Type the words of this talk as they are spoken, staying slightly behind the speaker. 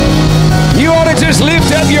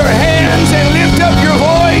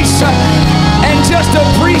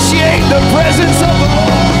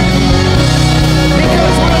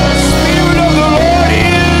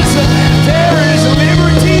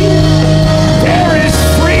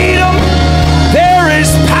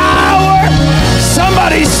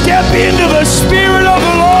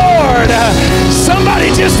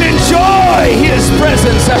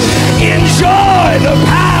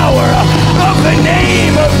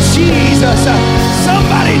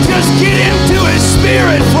just get into his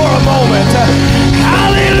spirit for a moment.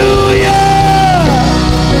 Hallelujah.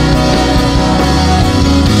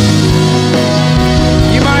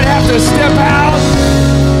 You might have to step out.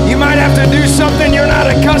 You might have to do something you're not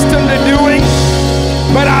accustomed to doing.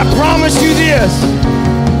 But I promise you this.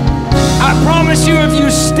 I promise you, if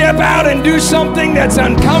you step out and do something that's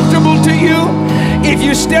uncomfortable to you, if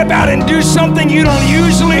you step out and do something you don't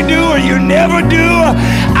usually do or you never do,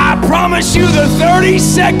 I promise you the 30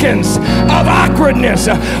 seconds of awkwardness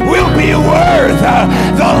will be worth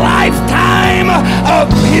the lifetime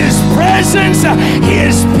of his presence,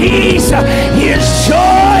 his peace, his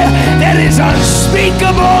joy that is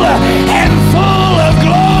unspeakable and full of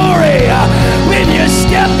glory. When you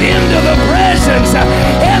step into the presence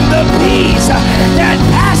and the peace that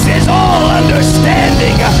passes all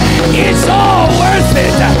understanding, it's all worth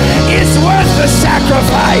it. It's worth the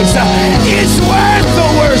sacrifice. It's worth the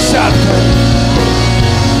worship.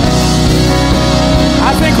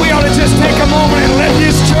 I think we ought to just take a moment and let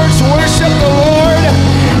this church worship the Lord.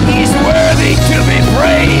 He's worthy to be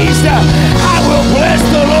praised. I will bless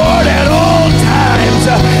the Lord at all times.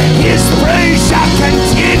 His praise shall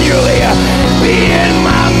continually be in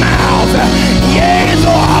my mouth. Yea, though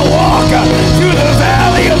I walk through the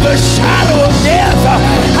valley of the shadow of death,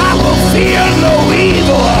 I will fear no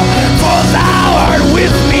evil, for thou art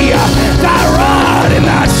with me. Thy rod and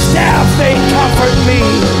thy staff, they comfort me.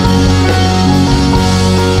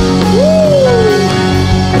 Woo!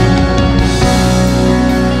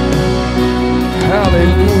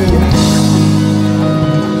 Hallelujah.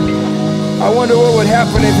 I wonder what would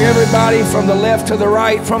happen if everybody from the left to the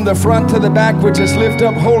right, from the front to the back, would just lift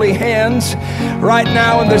up holy hands right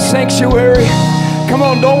now in the sanctuary. Come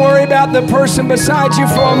on, don't worry about the person beside you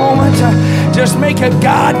for a moment. Just make a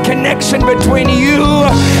God connection between you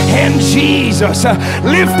and Jesus.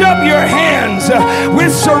 Lift up your hands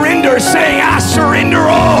with surrender, saying, I surrender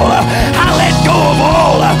all. I let go of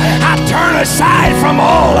all. I turn aside from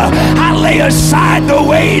all. I lay aside the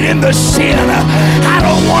weight and the sin. I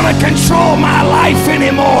don't want to control my life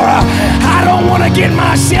anymore. I don't want to get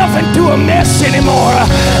myself into a mess anymore.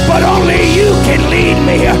 But only you can lead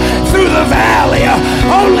me through the valley.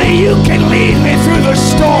 Only you can lead me through the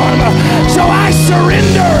storm. So I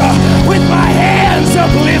surrender with my hands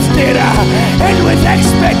uplifted and with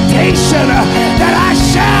expectation that I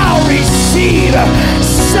shall receive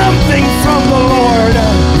something from the Lord.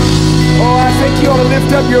 Oh, I think you ought to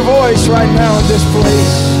lift up your voice right now in this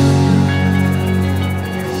place.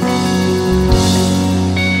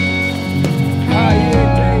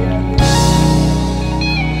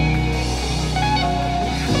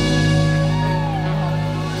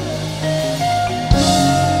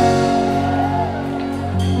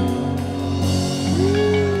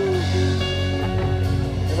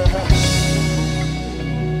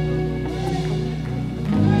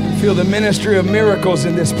 Feel the ministry of miracles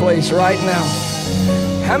in this place right now.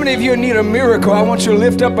 How many of you need a miracle? I want you to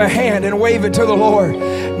lift up a hand and wave it to the Lord.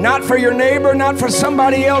 Not for your neighbor, not for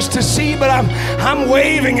somebody else to see, but I'm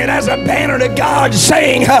waving it as a banner to God,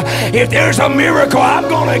 saying, if there's a miracle, I'm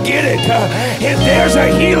gonna get it. If there's a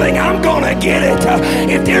healing, I'm gonna get it.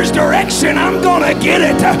 If there's direction, I'm gonna get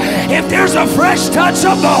it. If there's a fresh touch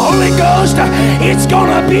of the Holy Ghost, it's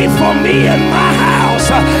gonna be for me and my house.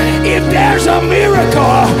 If there's a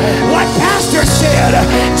miracle, like Pastor said,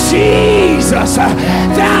 Jesus,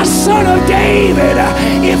 thou Son of David,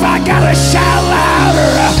 if I gotta shout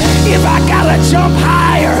louder, if I gotta jump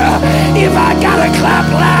higher, if I gotta clap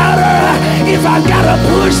louder, if I gotta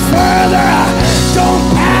push further, don't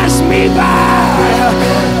pass me by.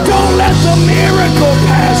 Don't let the miracle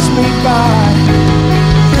pass me by.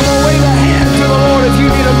 Come on, wave a hand to the Lord if you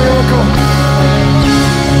need a miracle.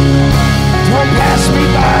 Don't pass me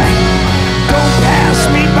by. Don't pass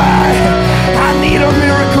me by. I need a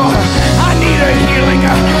miracle. I need a healing.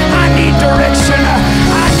 I need direction.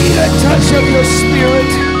 I need a touch of your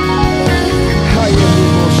spirit.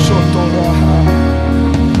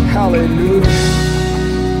 Hallelujah.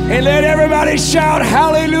 And let everybody shout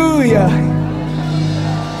hallelujah.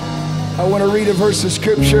 I want to read a verse of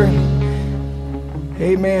scripture.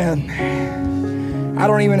 Amen. I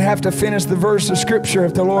don't even have to finish the verse of scripture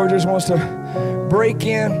if the Lord just wants to break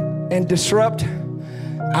in and disrupt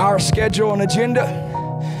our schedule and agenda.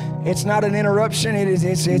 It's not an interruption,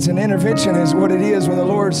 it's an intervention is what it is when the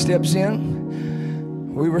Lord steps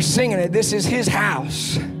in. We were singing it. This is his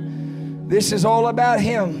house. This is all about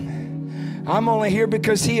him. I'm only here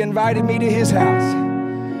because he invited me to his house.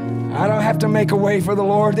 I don't have to make a way for the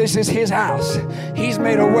Lord. This is his house. He's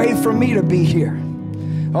made a way for me to be here.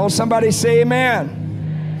 Oh, somebody say amen.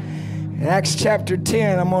 In Acts chapter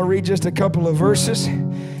 10, I'm going to read just a couple of verses.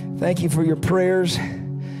 Thank you for your prayers.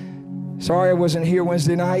 Sorry I wasn't here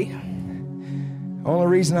Wednesday night. Only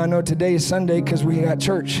reason I know today is Sunday because we got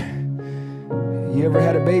church. You ever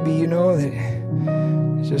had a baby, you know that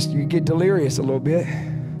it's just you get delirious a little bit.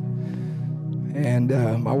 And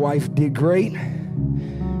my wife did great.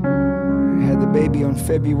 Had the baby on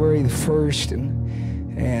February the 1st,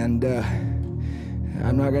 and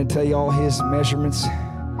I'm not going to tell you all his measurements.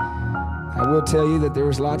 I will tell you that there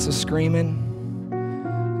was lots of screaming,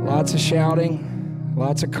 lots of shouting,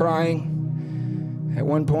 lots of crying. At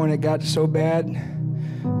one point it got so bad,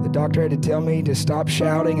 the doctor had to tell me to stop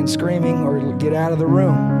shouting and screaming or get out of the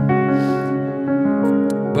room.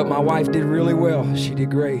 But my wife did really well. She did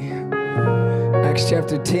great. Acts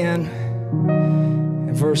chapter 10,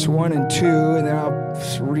 and verse 1 and 2, and then I'll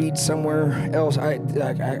read somewhere else. I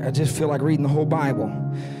just feel like reading the whole Bible.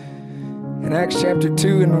 In Acts chapter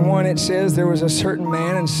 2 and 1, it says, there was a certain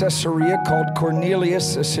man in Caesarea called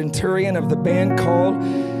Cornelius, a centurion of the band called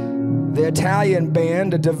the Italian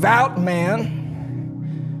band, a devout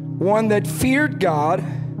man, one that feared God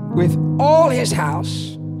with all his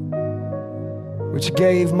house, which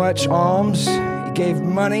gave much alms. He gave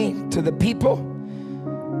money to the people,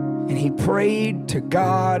 and he prayed to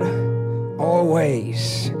God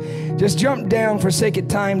always. Just jump down for sake of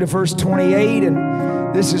time to verse 28, and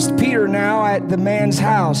this is Peter now at the man's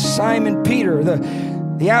house. Simon Peter,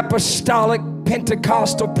 the apostolic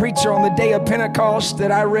Pentecostal preacher on the day of Pentecost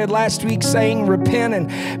that I read last week, saying, repent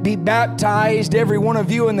and be baptized, every one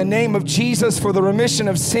of you, in the name of Jesus for the remission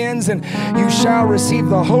of sins, and you shall receive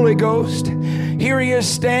the Holy Ghost. Here he is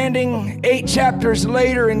standing 8 chapters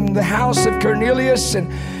later in the house of Cornelius,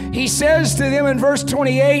 and he says to them in verse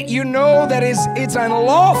 28, you know that it's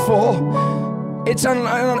unlawful. It's an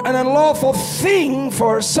unlawful thing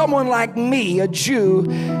for someone like me, a Jew,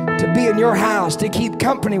 to be in your house, to keep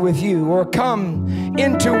company with you, or come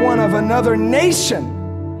into one of another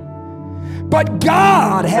nation. But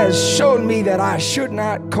God has shown me that I should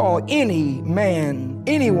not call anyone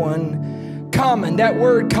common. That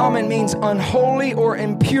word common means unholy or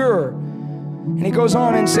impure. And he goes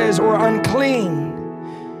on and says, or unclean.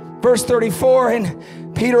 Verse 34,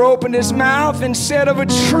 and Peter opened his mouth and said, of a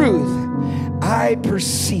truth, I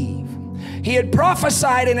perceive. He had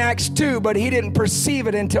prophesied in Acts 2, but he didn't perceive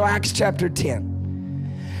it until Acts chapter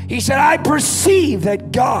 10. He said, I perceive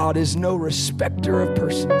that God is no respecter of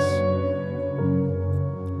persons.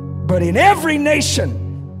 But in every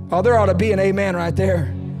nation, oh, there ought to be an amen right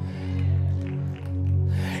there.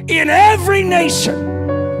 In every nation,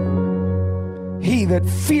 he that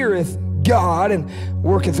feareth God and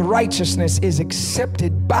worketh righteousness is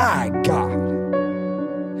accepted by God.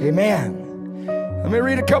 Amen. Let me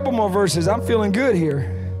read a couple more verses. I'm feeling good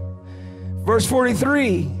here. Verse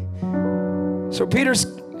 43. So Peter's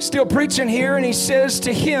still preaching here, and he says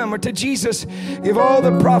to him, or to Jesus, give all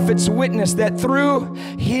the prophets witness that through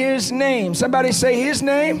his name. Somebody say his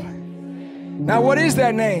name. Now what is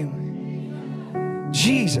that name?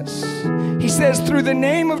 Jesus. He says, through the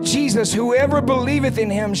name of Jesus, whoever believeth in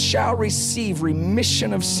him shall receive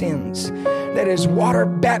remission of sins. That is water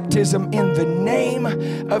baptism in the name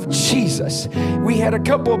of Jesus. We had a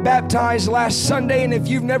couple baptized last Sunday, and if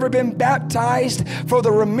you've never been baptized for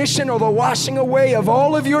the remission or the washing away of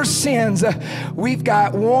all of your sins, we've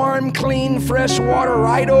got warm, clean, fresh water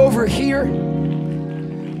right over here.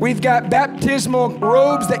 We've got baptismal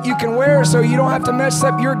robes that you can wear so you don't have to mess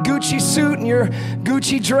up your Gucci suit and your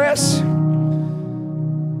Gucci dress.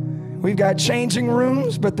 We've got changing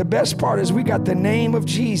rooms, but the best part is we got the name of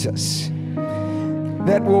Jesus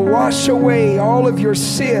that will wash away all of your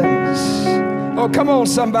sins. Oh, come on,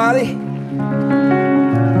 somebody.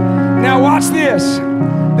 Now watch this.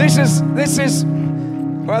 This is,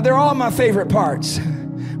 well, they're all my favorite parts.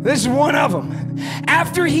 This is one of them.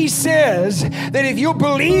 After he says that if you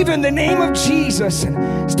believe in the name of Jesus,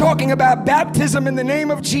 and he's talking about baptism in the name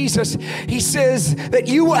of Jesus, he says that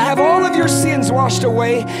you will have all of your sins washed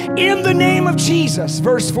away in the name of Jesus.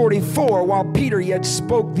 Verse 44, while Peter yet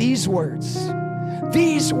spoke these words,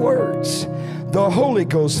 the Holy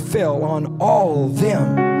Ghost fell on all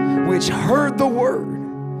them which heard the word.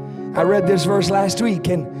 I read this verse last week,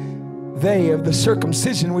 and they of the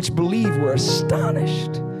circumcision which believed were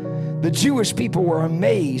astonished. The Jewish people were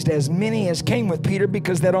amazed, as many as came with Peter,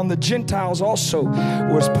 because that on the Gentiles also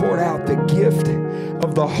was poured out the gift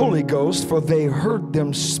of the Holy Ghost, for they heard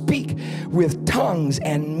them speak with tongues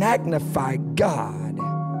and magnify God.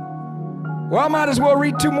 Well, I might as well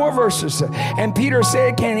read 2 more verses. And Peter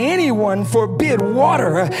said, can anyone forbid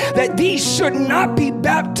water that these should not be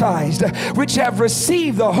baptized, which have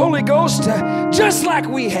received the Holy Ghost just like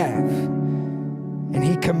we have? And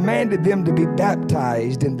he commanded them to be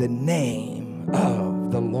baptized in the name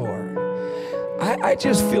of the Lord. I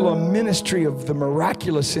just feel a ministry of the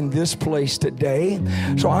miraculous in this place today.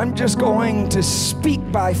 So I'm just going to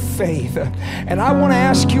speak by faith. And I want to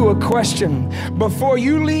ask you a question. Before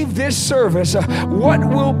you leave this service, what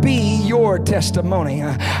will be your testimony?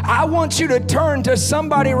 I want you to turn to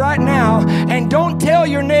somebody right now and don't tell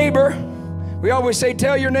your neighbor. We always say,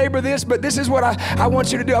 tell your neighbor this, but this is what I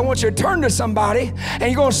want you to do. I want you to turn to somebody, and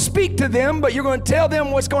you're going to speak to them, but you're going to tell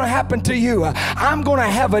them what's going to happen to you. I'm going to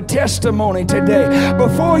have a testimony today.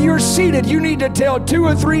 Before you're seated, you need to tell 2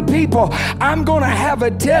 or 3 people, I'm going to have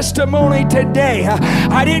a testimony today.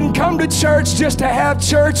 I didn't come to church just to have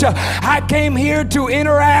church. I came here to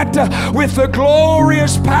interact with the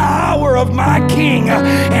glorious power of my King,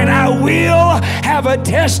 and I will have a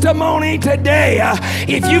testimony today.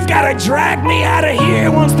 If you've got to drag me out of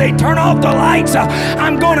here once they turn off the lights,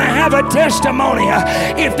 I'm going to have a testimony.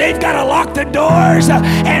 If they've got to lock the doors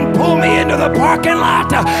and pull me into the parking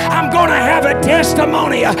lot, I'm going to have a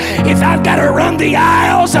testimony. If I've got to run the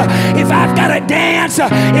aisles, if I've got to dance,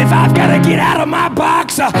 if I've got to get out of my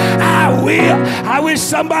box, I will. I wish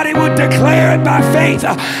somebody would declare it by faith.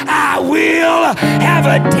 I will have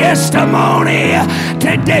a testimony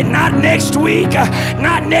today, not next week,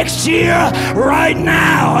 not next year, right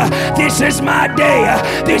now. This is my day.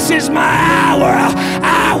 This is my hour.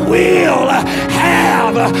 I will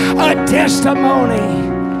have a testimony.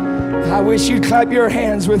 I wish you'd clap your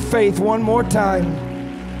hands with faith one more time.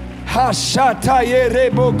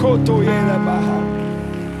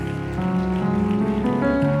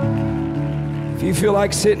 If you feel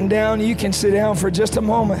like sitting down, you can sit down for just a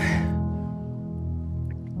moment.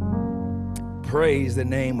 Praise the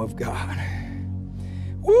name of God.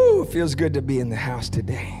 Woo, it feels good to be in the house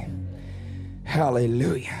today.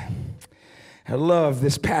 Hallelujah. I love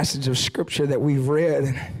this passage of scripture that we've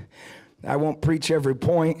read. I won't preach every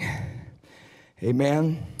point.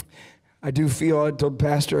 Amen. I do feel, I told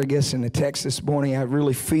Pastor, I guess in the text this morning, I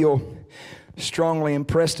really feel strongly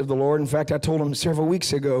impressed of the Lord. In fact, I told him several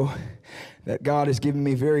weeks ago that God has given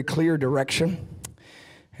me very clear direction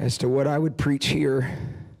as to what I would preach here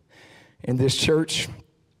in this church.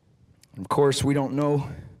 Of course, we don't know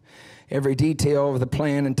every detail of the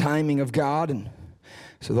plan and timing of God, and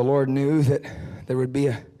so the Lord knew that there would be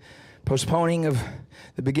a postponing of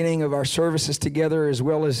the beginning of our services together as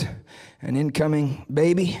well as an incoming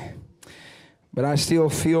baby. But I still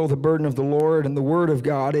feel the burden of the Lord and the Word of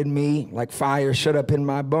God in me like fire shut up in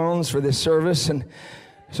my bones for this service. And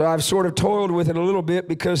so I've sort of toiled with it a little bit,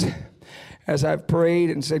 because as I've prayed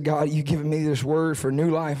and said, God, you've given me this word for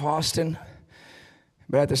New Life Austin.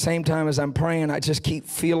 But at the same time as I'm praying, I just keep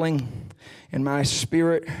feeling in my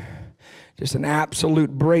spirit just an absolute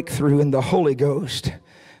breakthrough in the Holy Ghost.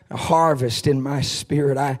 A harvest in my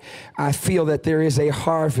spirit. I feel that there is a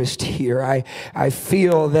harvest here. I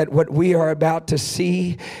feel that what we are about to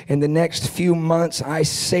see in the next few months, I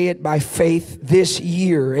say it by faith, this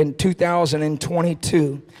year in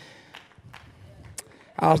 2022.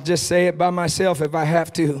 I'll just say it by myself if I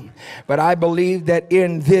have to. But I believe that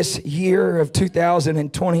in this year of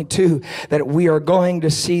 2022 that we are going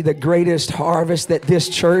to see the greatest harvest that this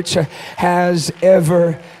church has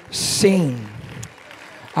ever seen.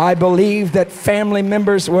 I believe that family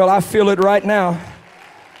members, well, I feel it right now.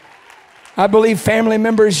 I believe family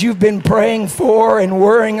members you've been praying for and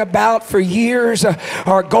worrying about for years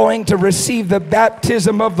are going to receive the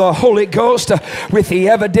baptism of the Holy Ghost with the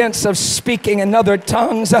evidence of speaking in other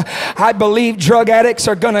tongues. I believe drug addicts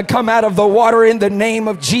are going to come out of the water in the name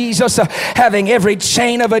of Jesus, having every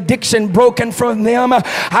chain of addiction broken from them.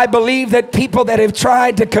 I believe that people that have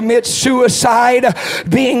tried to commit suicide,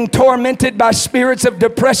 being tormented by spirits of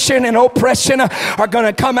depression and oppression, are going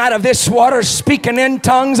to come out of this water speaking in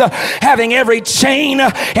tongues, having every chain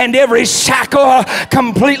and every shackle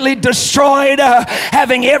completely destroyed,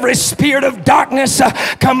 having every spirit of darkness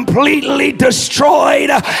completely destroyed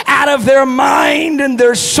out of their mind and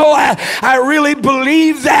their soul. I really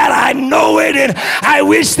believe that. I know it, and I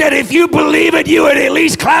wish that if you believe it, you would at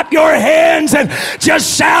least clap your hands and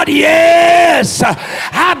just shout, yes,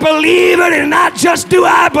 I believe it. And not just do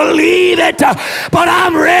I believe it, but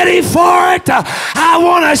I'm ready for it. I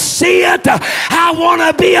want to see it. I want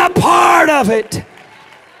to be a part of it.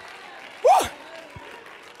 Woo.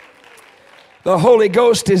 The Holy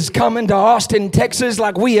Ghost is coming to Austin, Texas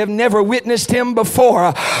like we have never witnessed him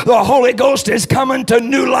before. The Holy Ghost is coming to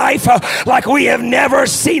New Life like we have never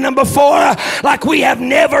seen him before, like we have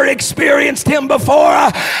never experienced him before.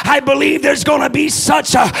 I believe there's going to be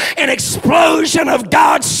such an explosion of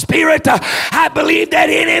God's Spirit. I believe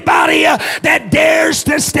that anybody that dares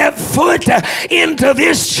to step foot into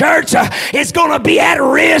this church is going to be at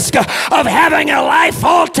risk of having a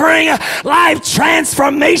life-altering,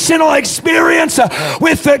 life-transformational experience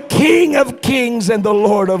with the King of Kings and the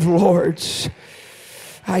Lord of Lords.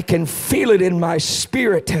 I can feel it in my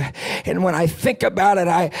spirit, and when I think about it,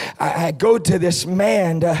 I go to this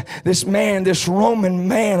Roman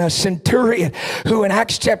man, a centurion, who in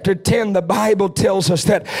Acts chapter 10, the Bible tells us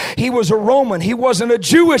that he was a Roman. He wasn't a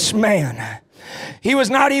Jewish man. He was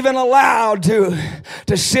not even allowed to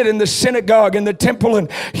sit in the synagogue in the temple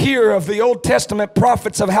and hear of the Old Testament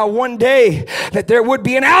prophets of how one day that there would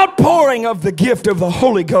be an outpouring of the gift of the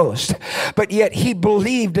Holy Ghost. But yet he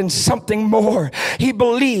believed in something more. He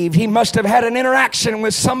believed he must have had an interaction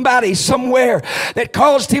with somebody somewhere that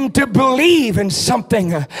caused him to believe in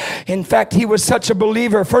something. In fact, he was such a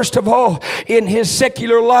believer. First of all, in his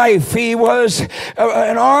secular life, he was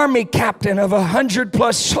an army captain of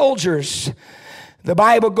 100+ soldiers. The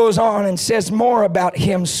Bible goes on and says more about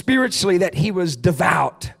him spiritually, that he was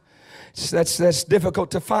devout. That's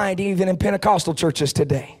difficult to find even in Pentecostal churches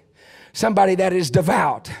today. Somebody that is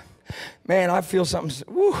devout. Man, I feel something.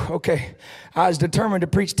 Whew, okay. I was determined to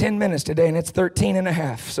preach 10 minutes today, and it's 13 and a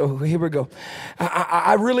half. So here we go.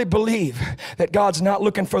 I really believe that God's not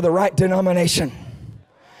looking for the right denomination.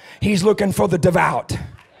 He's looking for the devout.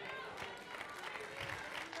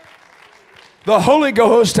 The Holy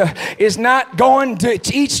Ghost is not going to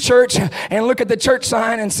each church and look at the church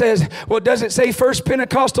sign and says, well, does it say First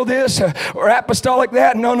Pentecostal this or Apostolic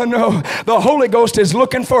that? No. The Holy Ghost is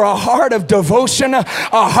looking for a heart of devotion, a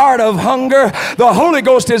heart of hunger. The Holy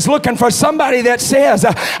Ghost is looking for somebody that says,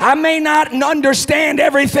 I may not understand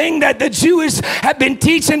everything that the Jews have been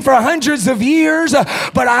teaching for hundreds of years,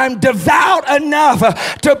 but I'm devout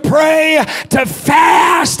enough to pray, to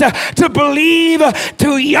fast, to believe,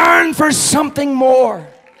 to yearn for something more.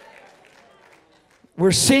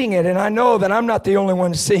 We're seeing it, and I know that I'm not the only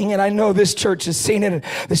one seeing it. I know this church has seen it, and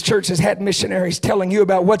this church has had missionaries telling you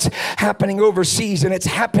about what's happening overseas, and it's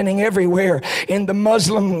happening everywhere. In the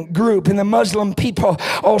Muslim group, in the Muslim people,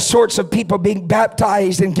 all sorts of people being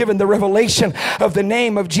baptized and given the revelation of the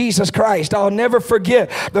name of Jesus Christ. I'll never forget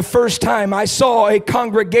the first time I saw a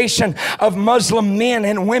congregation of Muslim men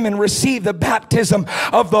and women receive the baptism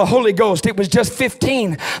of the Holy Ghost. It was just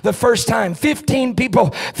 15 the first time. 15 people,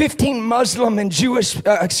 15 Muslim and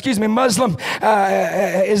Muslim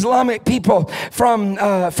Islamic people from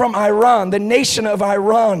Iran, the nation of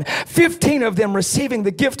Iran. 15 of them receiving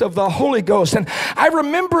the gift of the Holy Ghost. And I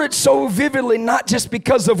remember it so vividly, not just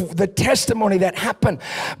because of the testimony that happened,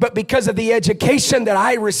 but because of the education that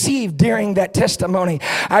I received during that testimony.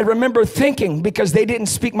 I remember thinking, because they didn't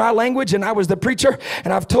speak my language and I was the preacher,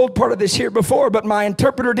 and I've told part of this here before, but my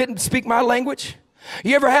interpreter didn't speak my language.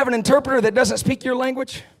 You ever have an interpreter that doesn't speak your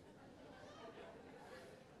language?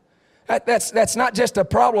 That's not just a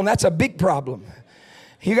problem, that's a big problem.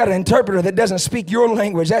 You got an interpreter that doesn't speak your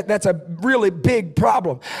language. That's a really big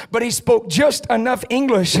problem. But he spoke just enough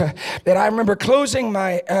English that I remember closing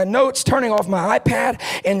my notes, turning off my iPad,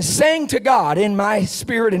 and saying to God in my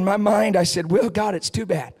spirit, in my mind, I said, well, God, it's too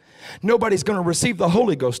bad. Nobody's going to receive the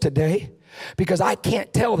Holy Ghost today, because I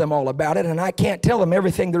can't tell them all about it, and I can't tell them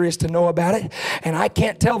everything there is to know about it, and I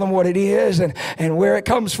can't tell them what it is and where it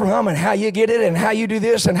comes from and how you get it and how you do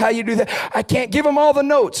this and how you do that. I can't give them all the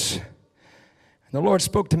notes. And the Lord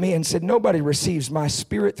spoke to me and said, nobody receives my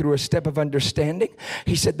Spirit through a step of understanding.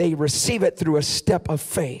 He said they receive it through a step of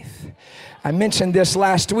faith. I mentioned this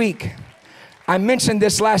last week. I mentioned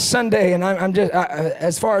this last Sunday, and I'm just,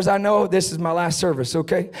 as far as I know, this is my last service,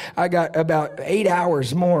 okay? I got about 8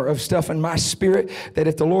 hours more of stuff in my spirit that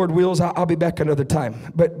if the Lord wills, I'll be back another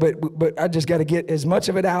time. But I just got to get as much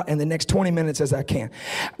of it out in the next 20 minutes as I can.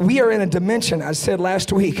 We are in a dimension, I said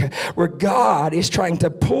last week, where God is trying to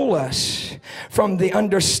pull us from the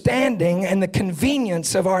understanding and the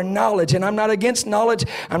convenience of our knowledge. And I'm not against knowledge.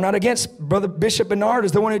 I'm not against Brother Bishop Bernard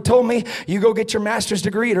is the one who told me, you go get your master's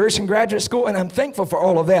degree at Urshan Graduate School, and I'm thankful for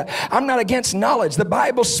all of that. I'm not against knowledge. The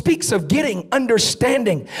Bible speaks of getting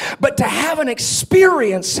understanding, but to have an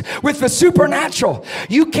experience with the supernatural,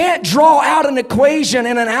 you can't draw out an equation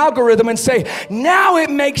and an algorithm and say, now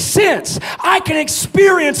it makes sense. I can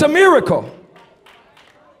experience a miracle.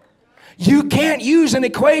 You can't use an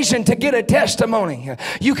equation to get a testimony.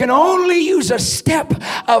 You can only use a step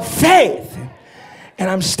of faith. And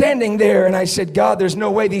I'm standing there and I said, God, there's no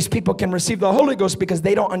way these people can receive the Holy Ghost because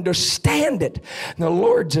they don't understand it. And the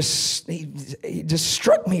Lord he just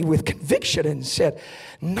struck me with conviction and said,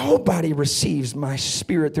 nobody receives my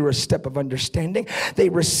Spirit through a step of understanding. They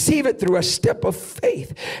receive it through a step of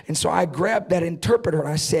faith. And so I grabbed that interpreter and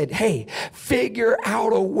I said, hey, figure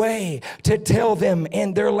out a way to tell them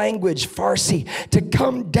in their language, Farsi, to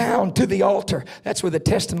come down to the altar. That's where the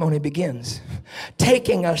testimony begins.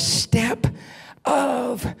 Taking a step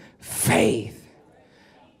of faith.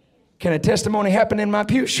 Can a testimony happen in my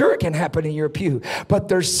pew? Sure, it can happen in your pew. But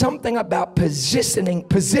there's something about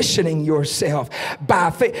positioning yourself by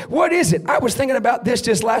faith. What is it? I was thinking about this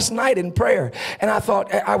just last night in prayer. And I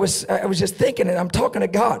thought, I was just thinking, and I'm talking to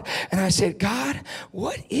God. And I said, God,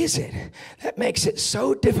 what is it that makes it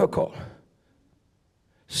so difficult?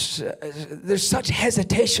 There's such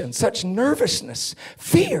hesitation, such nervousness,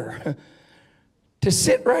 fear to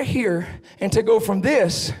sit right here and to go from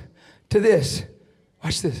this to this.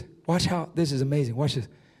 Watch this. Watch how this is amazing. Watch this.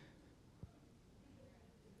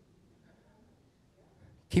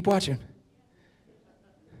 Keep watching.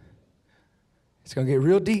 It's going to get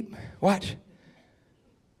real deep. Watch.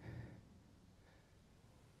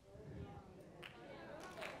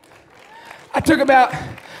 I took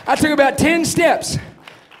about 10 steps.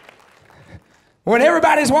 When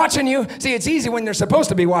everybody's watching you, see, it's easy when they're supposed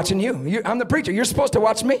to be watching you. I'm the preacher. You're supposed to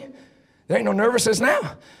watch me. There ain't no nervousness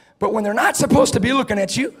now. But when they're not supposed to be looking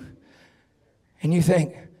at you, and you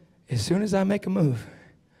think, as soon as I make a move,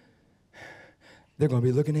 they're going to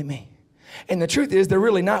be looking at me. And the truth is, they're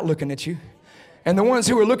really not looking at you. And the ones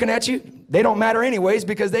who are looking at you, they don't matter anyways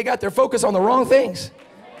because they got their focus on the wrong things.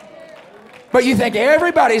 But you think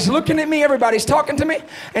everybody's looking at me, everybody's talking to me.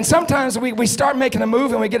 And sometimes we start making a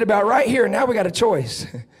move and we get about right here, and now we got a choice.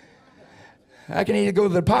 I can either go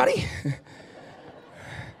to the potty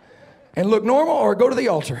and look normal or go to the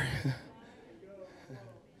altar.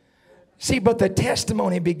 See, but the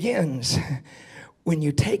testimony begins when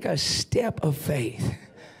you take a step of faith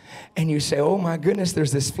and you say, oh my goodness,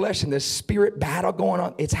 there's this flesh and this spirit battle going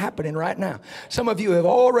on. It's happening right now. Some of you have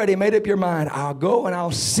already made up your mind, I'll go and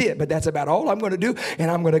I'll sit, but that's about all I'm going to do,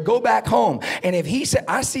 and I'm going to go back home. And if he said,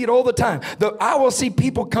 I see it all the time. I will see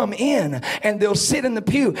people come in and they'll sit in the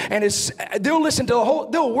pew and they'll listen to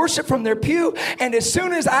they'll worship from their pew. And as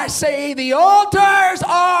soon as I say the altars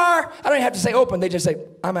are, I don't even have to say open. They just say,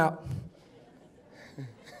 I'm out.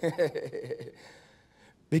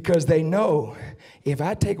 Because they know if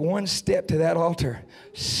I take one step to that altar,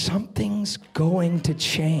 something's going to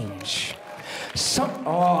change.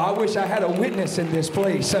 I wish I had a witness in this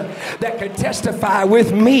place that could testify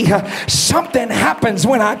with me. Something happens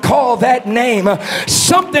when I call that name.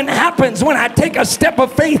 Something happens when I take a step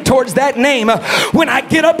of faith towards that name. When I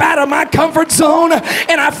get up out of my comfort zone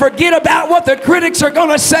and I forget about what the critics are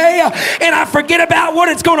going to say, and I forget about what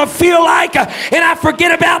it's going to feel like, and I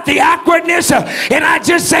forget about the awkwardness, and I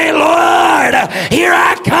just say, Lord, here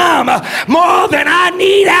I come. More than I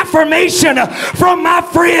need affirmation from my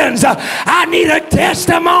friends, I need a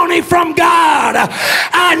testimony from God.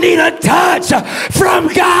 I need a touch from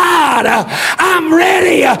God. I'm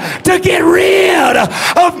ready to get rid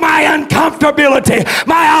of my uncomfortability,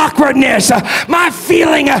 my awkwardness, my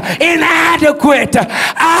feeling inadequate.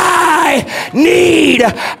 I need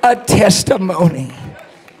a testimony.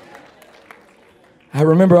 I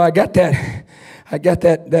remember I got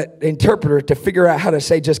that interpreter to figure out how to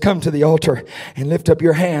say, just come to the altar and lift up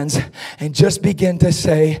your hands and just begin to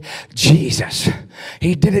say, Jesus.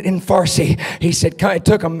 He did it in Farsi. He said, it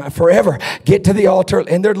took them forever. Get to the altar.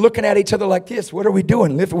 And they're looking at each other like this. What are we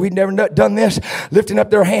doing? We've never done this. Lifting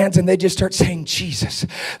up their hands, and they just start saying, Jesus.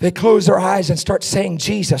 They close their eyes and start saying,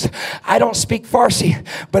 Jesus. I don't speak Farsi,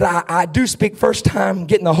 but I do speak first time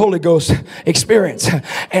getting the Holy Ghost experience.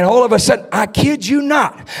 And all of a sudden, I kid you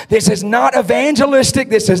not, this is not evangelistic.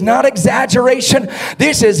 This is not exaggeration.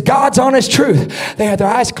 This is God's honest truth. They had their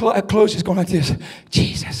eyes closed, just going like this.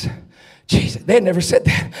 Jesus. Jesus. They had never said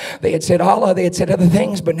that. They had said Allah. They had said other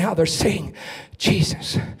things, but now they're saying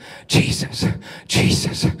Jesus, Jesus,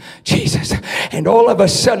 Jesus, Jesus. And all of a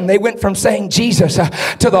sudden they went from saying Jesus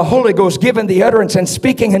to the Holy Ghost giving the utterance and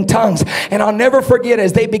speaking in tongues. And I'll never forget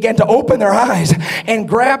as they began to open their eyes and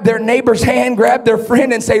grab their neighbor's hand, grab their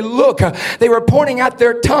friend and say, look, they were pointing out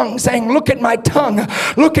their tongue saying, look at my tongue,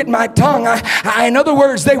 look at my tongue. In other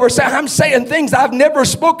words, they were saying, I'm saying things I've never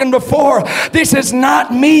spoken before. This is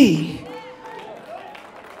not me.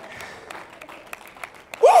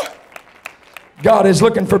 Woo! God is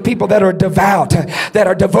looking for people that are devout, that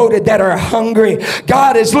are devoted, that are hungry.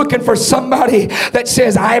 God is looking for somebody that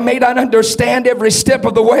says, I may not understand every step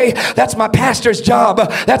of the way. That's my pastor's job.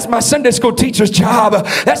 That's my Sunday school teacher's job.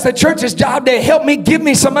 That's the church's job to help me, give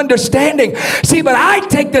me some understanding. See, but I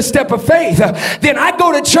take the step of faith. Then I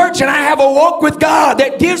go to church and I have a walk with God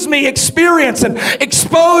that gives me experience and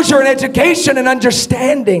exposure and education and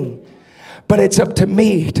understanding. But it's up to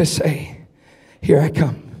me to say, here I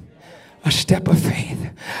come. A step of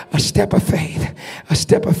faith, a step of faith, a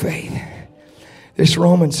step of faith. This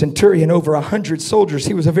Roman centurion, over 100 soldiers,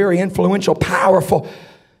 he was a very influential, powerful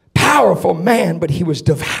man, but he was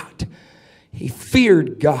devout. He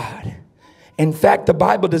feared God. In fact, the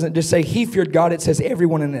Bible doesn't just say he feared God. It says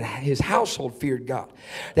everyone in his household feared God.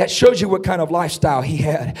 That shows you what kind of lifestyle he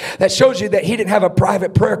had. That shows you that he didn't have a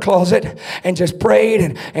private prayer closet and just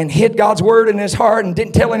prayed and hid God's word in his heart and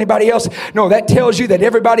didn't tell anybody else. No, that tells you that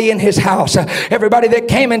everybody in his house, everybody that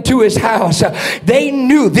came into his house, they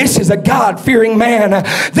knew this is a God-fearing man.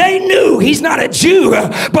 They knew he's not a Jew,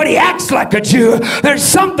 but he acts like a Jew. There's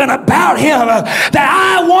something about him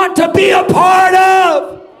that I want to be a part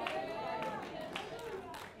of.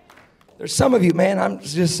 There's some of you, man, I'm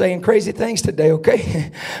just saying crazy things today,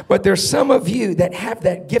 okay? But there's some of you that have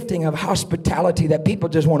that gifting of hospitality that people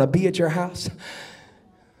just want to be at your house.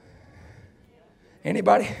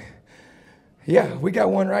 Anybody? Yeah, we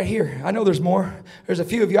got one right here. I know there's more. There's a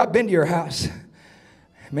few of you. I've been to your house.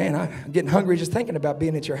 Man, I'm getting hungry just thinking about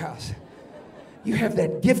being at your house. You have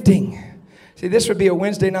that gifting. See, this would be a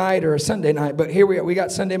Wednesday night or a Sunday night, but here we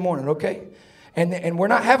got Sunday morning, okay? And we're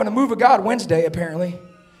not having a move of God Wednesday, apparently.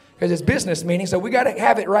 Because it's business meeting, so we got to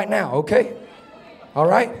have it right now, okay? All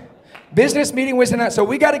right? Business meeting Wednesday night, so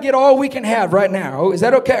we got to get all we can have right now. Oh, is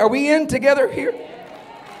that okay? Are we in together here?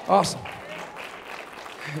 Awesome.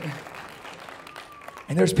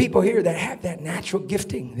 And there's people here that have that natural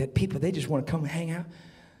gifting that people, they just want to come and hang out.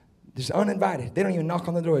 Just uninvited. They don't even knock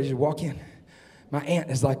on the door. They just walk in. My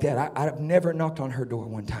aunt is like that. I've never knocked on her door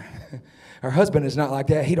one time. Her husband is not like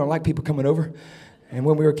that. He don't like people coming over. And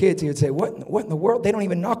when we were kids, he would say, what in the world? They don't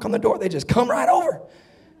even knock on the door. They just come right over.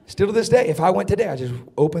 Still to this day, if I went today, I just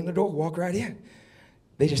open the door, walk right in.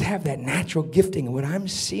 They just have that natural gifting. And what I'm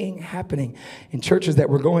seeing happening in churches that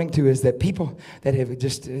we're going to is that people that have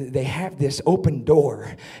just, they have this open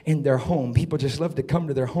door in their home. People just love to come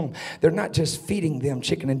to their home. They're not just feeding them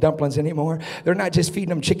chicken and dumplings anymore. They're not just feeding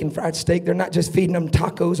them chicken fried steak. They're not just feeding them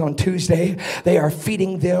tacos on Tuesday. They are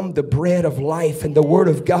feeding them the bread of life and the word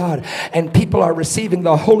of God. And people are receiving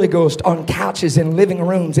the Holy Ghost on couches in living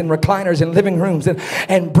rooms and recliners in living rooms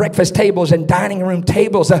and breakfast tables and dining room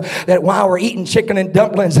tables that while we're eating chicken and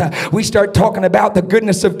dumplings, we start talking about the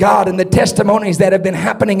goodness of God and the testimonies that have been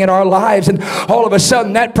happening in our lives. And all of a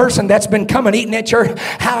sudden, that person that's been coming eating at your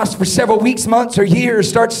house for several weeks, months, or years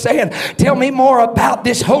starts saying, tell me more about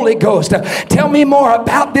this Holy Ghost. Tell me more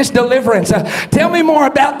about this deliverance. Tell me more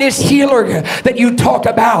about this healer that you talk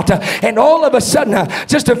about. And all of a sudden,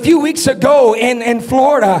 just a few weeks ago in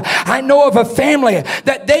Florida, I know of a family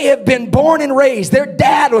that they have been born and raised. Their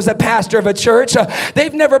dad was a pastor of a church.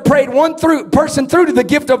 They've never prayed one person through to the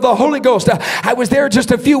gift of the Holy Ghost. I was there just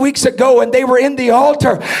a few weeks ago and they were in the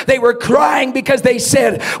altar. They were crying because they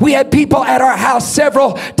said, we had people at our house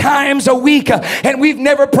several times a week and we've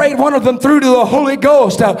never prayed one of them through to the Holy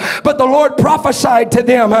Ghost. But the Lord prophesied to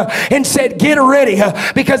them and said, get ready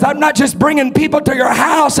because I'm not just bringing people to your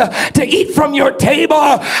house to eat from your table.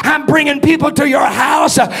 I'm bringing people to your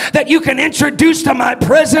house that you can introduce to my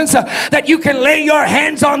presence, that you can lay your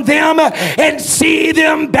hands on them and see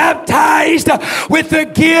them baptized with the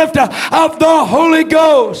gift of the Holy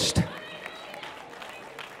Ghost.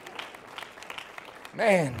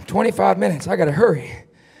 Man, 25 minutes. I got to hurry.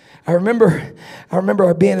 I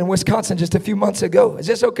remember being in Wisconsin just a few months ago. Is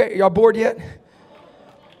this okay? Are y'all bored yet?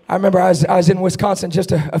 I remember I was in Wisconsin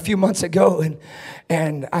just a few months ago,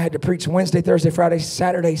 and I had to preach Wednesday, Thursday, Friday,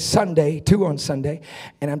 Saturday, Sunday, 2 on Sunday.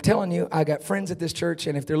 And I'm telling you, I got friends at this church,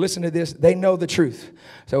 and if they're listening to this, they know the truth.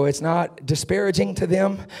 So it's not disparaging to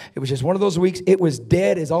them. It was just one of those weeks. It was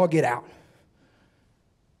dead as all get out.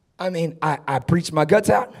 I mean, I preached my guts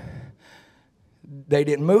out. They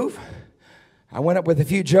didn't move. I went up with a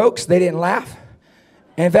few jokes. They didn't laugh.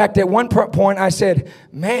 In fact, at one point I said,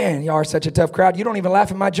 man, y'all are such a tough crowd. You don't even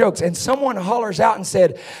laugh at my jokes. And someone hollers out and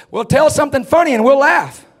said, well, tell us something funny and we'll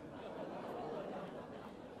laugh.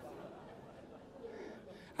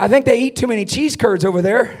 I think they eat too many cheese curds over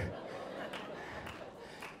there.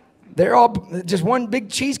 They're all just one big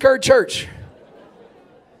cheese curd church.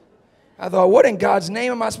 I thought, what in God's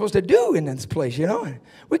name am I supposed to do in this place, you know?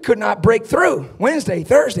 We could not break through Wednesday,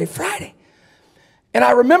 Thursday, Friday. And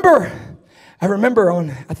I remember I remember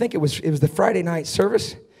I think it was the Friday night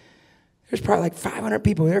service. There's probably like 500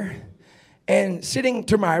 people there. And sitting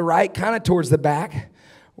to my right, kind of towards the back,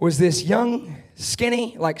 was this young,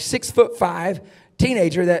 skinny, like 6'5"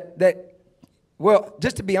 teenager that, well,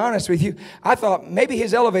 just to be honest with you, I thought maybe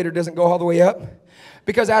his elevator doesn't go all the way up.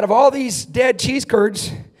 Because out of all these dead cheese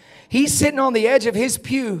curds, he's sitting on the edge of his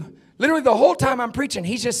pew. Literally the whole time I'm preaching,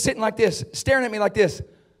 he's just sitting like this, staring at me like this.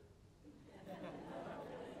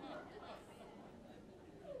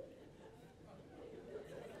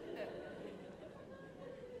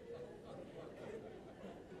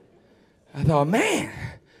 I thought, man.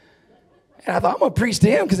 And I thought, I'm going to preach to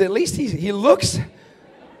him because at least he looks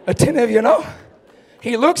attentive, you know.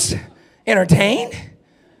 He looks entertained.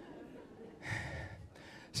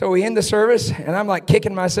 So we end the service, and I'm like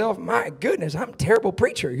kicking myself. My goodness, I'm a terrible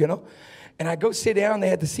preacher, you know. And I go sit down. They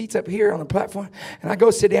had the seats up here on the platform. And I go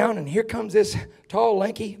sit down, and here comes this tall,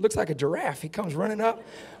 lanky, looks like a giraffe. He comes running up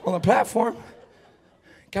on the platform.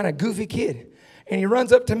 Kind of goofy kid. And he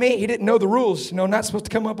runs up to me. He didn't know the rules, you know, not supposed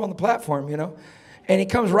to come up on the platform, you know. And he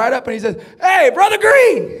comes right up and he says, "Hey, Brother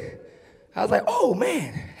Green." I was like, "Oh,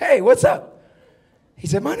 man. Hey, what's up?" He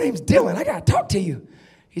said, "My name's Dylan. I got to talk to you."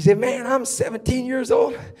 He said, "Man, I'm 17 years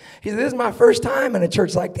old." He said, "This is my first time in a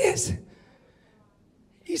church like this."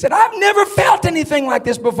 He said, "I've never felt anything like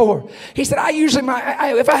this before." He said, "I usually,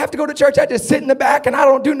 if I have to go to church, I just sit in the back and I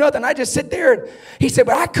don't do nothing. I just sit there." He said,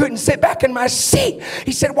 "But I couldn't sit back in my seat."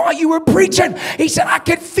 He said, "While you were preaching," he said, "I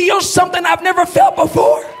could feel something I've never felt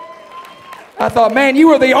before." I thought, man, you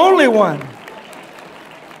were the only one.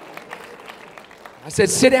 I said,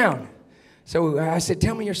 "Sit down." So I said,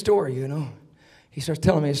 "Tell me your story, you know." He starts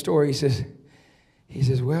telling me his story. He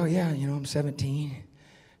says, "Well, yeah, you know, I'm 17.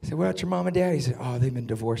 I said, "What about your mom and dad?" He said, "Oh, they've been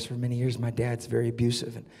divorced for many years. My dad's very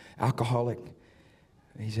abusive and alcoholic."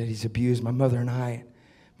 He said, "He's abused my mother and I.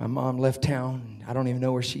 My mom left town. I don't even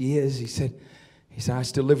know where she is." He said, "I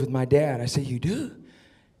still live with my dad." I said, "You do?"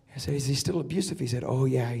 I said, "Is he still abusive?" He said, "Oh,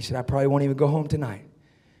 yeah." He said, "I probably won't even go home tonight."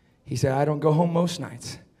 He said, "I don't go home most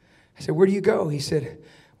nights." I said, "Where do you go?" He said,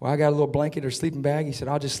 "Well, I got a little blanket or sleeping bag." He said,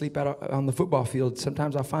 "I'll just sleep out on the football field.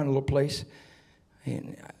 Sometimes I'll find a little place."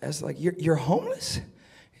 And I was like, You're homeless?"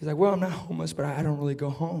 He's like, "Well, I'm not homeless, but I don't really go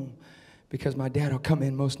home because my dad will come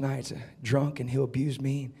in most nights drunk and he'll abuse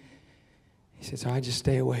me." He said, "So I just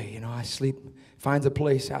stay away. You know, I sleep, finds a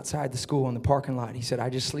place outside the school in the parking lot." He said, "I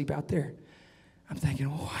just sleep out there." I'm thinking,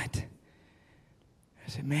 what? I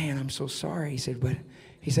said, "Man, I'm so sorry." He said,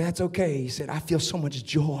 "That's okay." He said, "I feel so much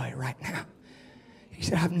joy right now." He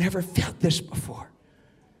said, "I've never felt this before."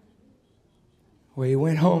 Well, he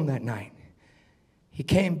went home that night. He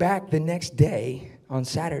came back the next day on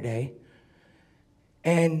Saturday,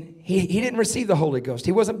 and he didn't receive the Holy Ghost.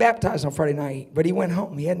 He wasn't baptized on Friday night, but he went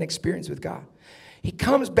home. He had an experience with God. He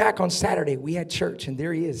comes back on Saturday. We had church, and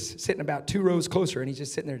there he is, sitting about 2 rows closer, and he's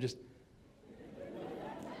just sitting there just.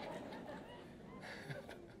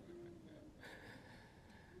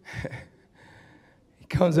 He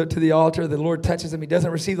comes up to the altar. The Lord touches him. He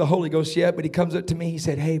doesn't receive the Holy Ghost yet, but he comes up to me. He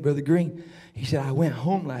said, "Hey, Brother Green," he said, "I went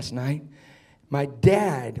home last night. My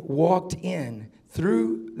dad walked in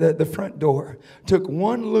through the front door, took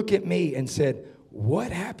one look at me and said,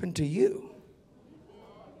 'What happened to you?'"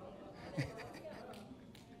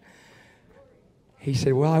 He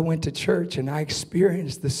said, "Well, I went to church and I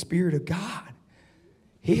experienced the Spirit of God."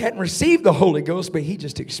 He hadn't received the Holy Ghost, but he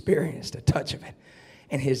just experienced a touch of it.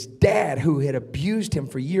 And his dad, who had abused him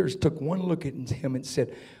for years, took one look at him and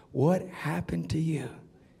said, "What happened to you?"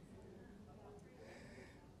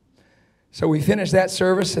 So we finished that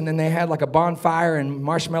service, and then they had like a bonfire and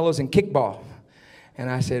marshmallows and kickball.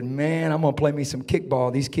 And I said, "Man, I'm going to play me some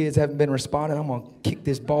kickball. These kids haven't been responding. I'm going to kick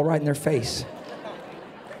this ball right in their face.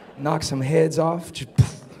 Knock some heads off." Just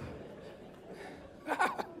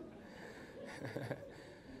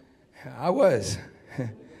I was.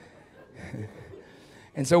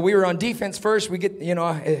 And so we were on defense first. We get, you know,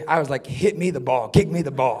 I was like, "Hit me the ball, kick me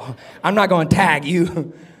the ball. I'm not going to tag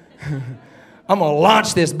you. I'm going to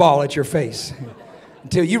launch this ball at your face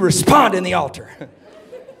until you respond in the altar."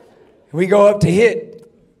 We go up to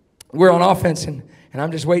hit. We're on offense, and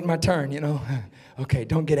I'm just waiting my turn, you know. "Okay,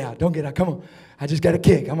 don't get out. Come on. I just got to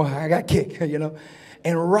kick. I got to kick," you know.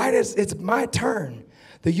 And right as it's my turn,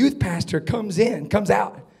 the youth pastor comes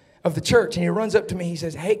out of the church, and he runs up to me. He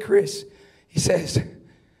says, "Hey, Chris," he says,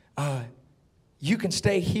 "You can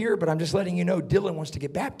stay here, but I'm just letting you know Dylan wants to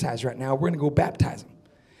get baptized right now. We're going to go baptize him."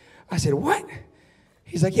 I said, "What?"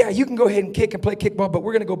 He's like, "Yeah, you can go ahead and kick and play kickball, but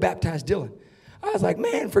we're going to go baptize Dylan." I was like,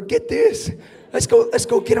 "Man, forget this. Let's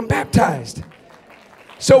go get him baptized."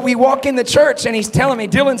 So we walk in the church and he's telling me,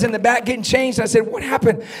 Dylan's in the back getting changed. I said, what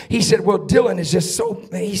happened? He said, well, Dylan is just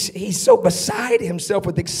he's so beside himself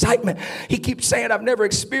with excitement. He keeps saying, I've never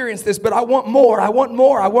experienced this, but I want more. I want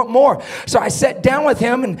more. I want more. So I sat down with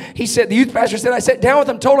him and he said, the youth pastor said, I sat down with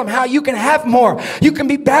him, told him how you can have more. You can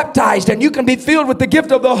be baptized and you can be filled with the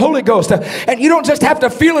gift of the Holy Ghost. And you don't just have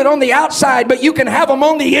to feel it on the outside, but you can have them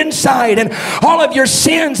on the inside. And all of your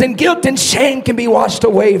sins and guilt and shame can be washed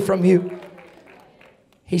away from you.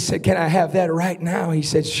 He said, can I have that right now? He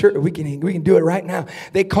said, sure, we can do it right now.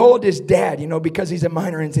 They called his dad, because he's a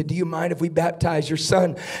minor, and said, do you mind if we baptize your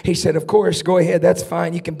son? He said, of course, go ahead. That's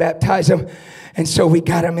fine. You can baptize him. And so we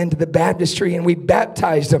got him into the baptistry and we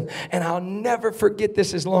baptized him. And I'll never forget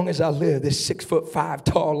this as long as I live. This 6'5"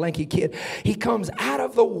 tall, lanky kid. He comes out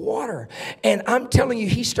of the water. And I'm telling you,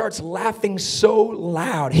 he starts laughing so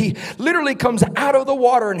loud. He literally comes out of the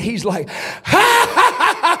water and he's like, ha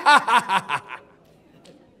ha ha ha ha.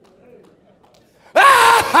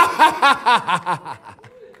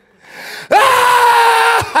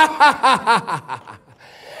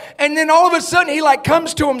 And then all of a sudden he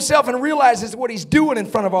comes to himself and realizes what he's doing in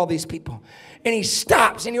front of all these people. And he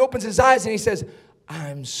stops and he opens his eyes and he says,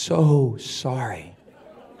 I'm so sorry.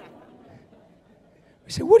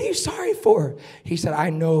 We said, what are you sorry for? He said, I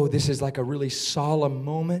know this is like a really solemn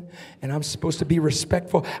moment and I'm supposed to be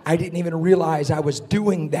respectful. I didn't even realize I was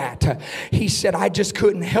doing that. He said, I just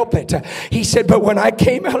couldn't help it. He said, but when I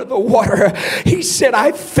came out of the water, he said,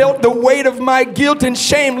 I felt the weight of my guilt and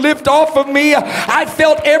shame lift off of me. I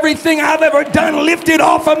felt everything I've ever done lifted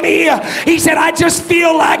off of me. He said, I just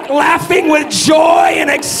feel like laughing with joy and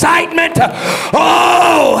excitement.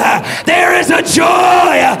 Oh, there is a joy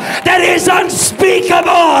that is unspeakable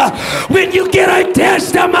when you get a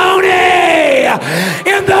testimony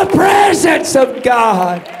in the presence of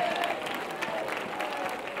God.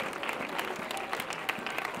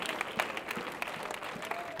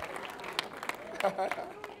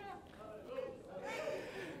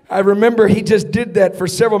 I remember he just did that for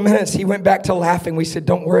several minutes. He went back to laughing. We said,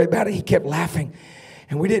 don't worry about it. He kept laughing.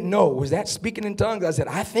 And we didn't know, was that speaking in tongues? I said,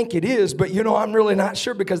 I think it is, but I'm really not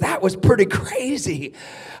sure because that was pretty crazy.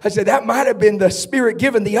 I said, that might have been the Spirit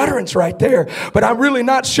giving the utterance right there, but I'm really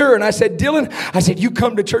not sure. And I said, Dylan, you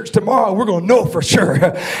come to church tomorrow and we're going to know for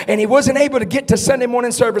sure. And he wasn't able to get to Sunday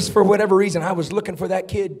morning service for whatever reason. I was looking for that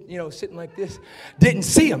kid, sitting like this. Didn't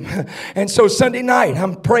see him. And so Sunday night,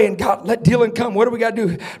 I'm praying, God, let Dylan come. What do we got to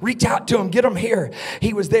do? Reach out to him, get him here.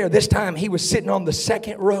 He was there. This time he was sitting on the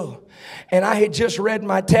second row. And I had just read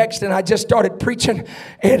my text and I just started preaching.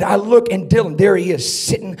 And I look and Dylan, there he is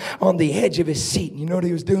sitting on the edge of his seat. And you know what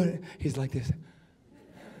he was doing? He's like this.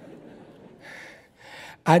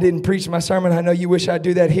 I didn't preach my sermon. I know you wish I'd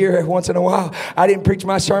do that here once in a while. I didn't preach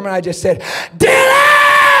my sermon. I just said, Dylan!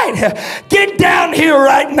 Get down here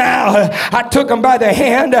right now. I took him by the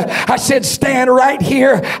hand. I said, stand right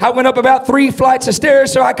here. I went up about 3 flights of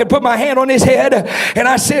stairs so I could put my hand on his head. And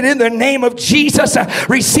I said, in the name of Jesus,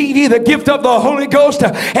 receive ye the gift of the Holy Ghost.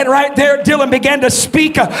 And right there, Dylan began to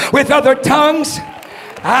speak with other tongues.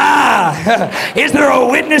 Is there a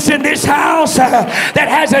witness in this house that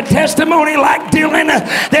has a testimony like Dylan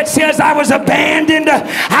that says I was abandoned,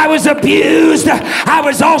 I was abused, I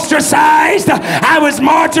was ostracized, I was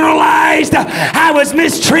marginalized, I was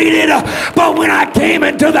mistreated, but when I came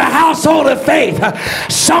into the household of faith,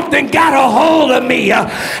 something got a hold of me,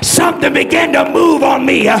 something began to move on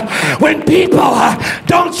me. When people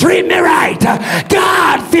don't treat me right,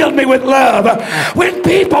 God filled me with love. When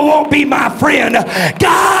people won't be my friend,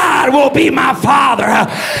 God will be my Father.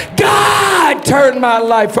 God turned my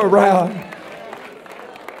life around.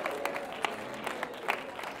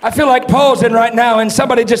 I feel like pausing right now and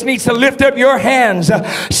somebody just needs to lift up your hands.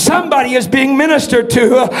 Somebody is being ministered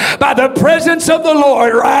to by the presence of the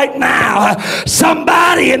Lord right now.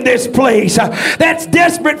 Somebody in this place that's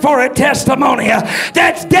desperate for a testimony,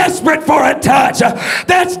 that's desperate for a touch,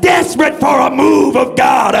 that's desperate for a move of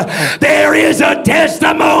God. There is a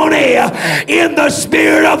testimony in the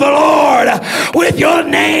Spirit of the Lord with your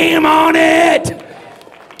name on it.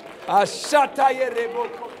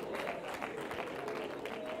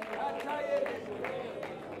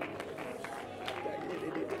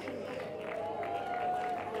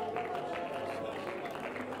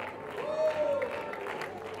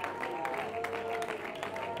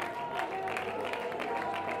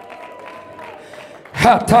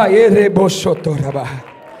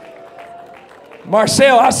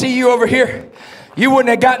 Marcel, I see you over here. You wouldn't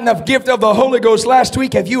have gotten the gift of the Holy Ghost last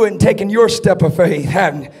week if you hadn't taken your step of faith,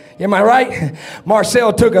 hadn't you? Am I right?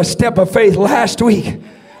 Marcel took a step of faith last week.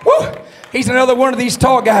 Woo! He's another one of these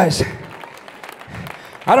tall guys.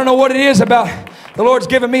 I don't know what it is about The Lord's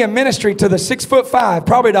given me a ministry to the 6'5",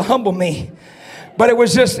 probably to humble me. But it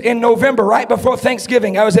was just in November, right before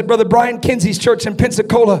Thanksgiving. I was at Brother Brian Kinsey's church in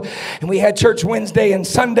Pensacola, and we had church Wednesday and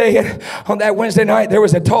Sunday. And on that Wednesday night, there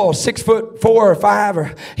was a tall 6'4" or 5",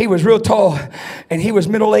 or he was real tall, and he was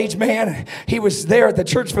middle-aged man. He was there at the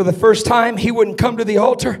church for the first time. He wouldn't come to the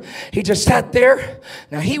altar. He just sat there.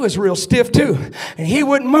 Now, he was real stiff too, and he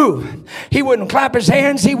wouldn't move. He wouldn't clap his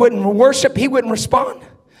hands. He wouldn't worship. He wouldn't respond.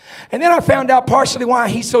 And then I found out partially why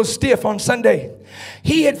he's so stiff on Sunday.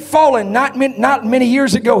 He had fallen, not many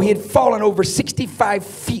years ago, he had fallen over 65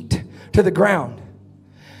 feet to the ground.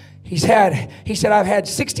 He said, I've had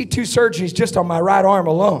 62 surgeries just on my right arm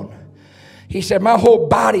alone. He said, my whole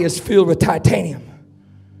body is filled with titanium.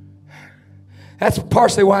 That's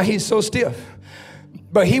partially why he's so stiff.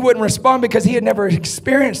 But he wouldn't respond because he had never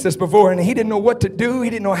experienced this before, and he didn't know what to do. He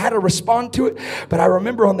didn't know how to respond to it. But I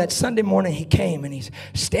remember on that Sunday morning he came, and he's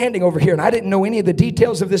standing over here, and I didn't know any of the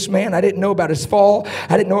details of this man. I didn't know about his fall.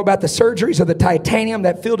 I didn't know about the surgeries or the titanium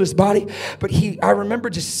that filled his body. But I remember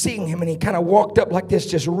just seeing him, and he kind of walked up like this,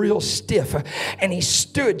 just real stiff. And he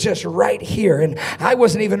stood just right here, and I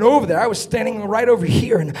wasn't even over there. I was standing right over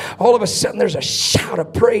here, and all of a sudden there's a shout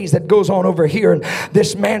of praise that goes on over here, and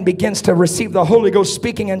this man begins to receive the Holy Ghost,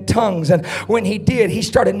 speaking in tongues. And when he did, he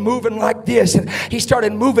started moving like this, and he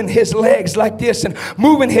started moving his legs like this, and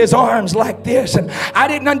moving his arms like this. And I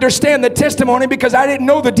didn't understand the testimony because I didn't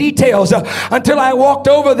know the details until I walked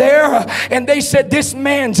over there, and they said this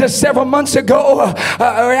man just several months ago,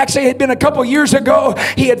 or actually it had been a couple years ago,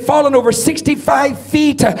 he had fallen over 65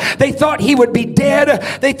 feet. They thought he would be dead.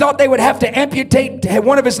 They thought they would have to amputate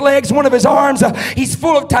one of his legs, one of his arms. He's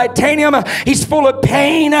full of titanium. He's full of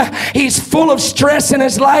pain. He's full of stress in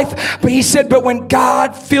his life. But he said, but when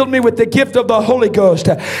God filled me with the gift of the Holy Ghost,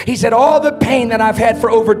 he said, all the pain that I've had for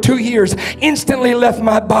over 2 years instantly left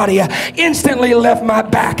my body, instantly left my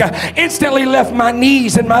back, instantly left my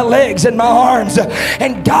knees and my legs and my arms.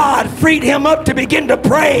 And God freed him up to begin to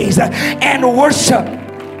praise and worship.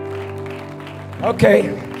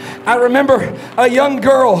 Okay, I remember a young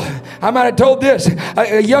girl. I might have told this.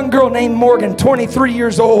 A young girl named Morgan, 23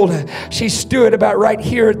 years old. She stood about right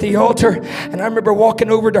here at the altar. And I remember walking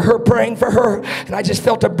over to her, praying for her. And I just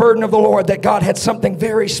felt a burden of the Lord that God had something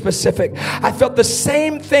very specific. I felt the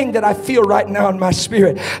same thing that I feel right now in my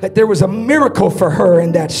spirit, that there was a miracle for her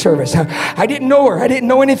in that service. I didn't know her. I didn't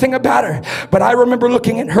know anything about her. But I remember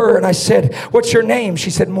looking at her and I said, what's your name? She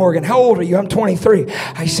said, Morgan. How old are you? I'm 23.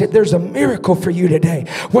 I said, there's a miracle for you today.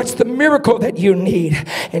 What's the miracle that you need?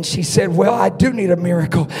 And she said, well, I do need a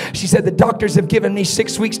miracle. She said, the doctors have given me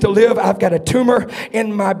 6 weeks to live. I've got a tumor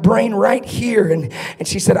in my brain right here. And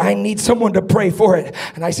she said, I need someone to pray for it.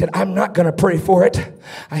 And I said, I'm not going to pray for it.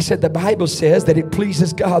 I said, the Bible says that it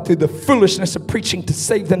pleases God through the foolishness of preaching to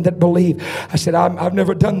save them that believe. I said, I've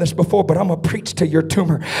never done this before, but I'm going to preach to your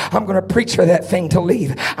tumor. I'm going to preach for that thing to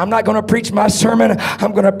leave. I'm not going to preach my sermon.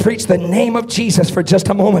 I'm going to preach the name of Jesus for just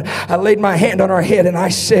a moment. I laid my hand on her head and I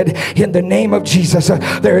said, in the name of Jesus,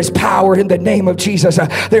 there is power in the name of Jesus.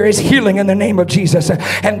 There is healing in the name of Jesus.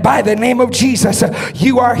 And by the name of Jesus,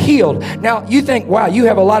 you are healed. Now, you think, wow, you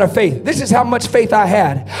have a lot of faith. This is how much faith I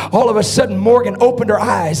had. All of a sudden, Morgan opened her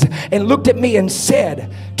eyes and looked at me and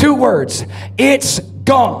said 2 words, it's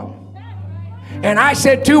gone. And I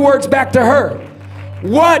said 2 words back to her,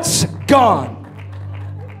 what's gone?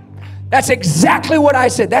 That's exactly what I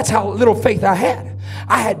said. That's how little faith I had.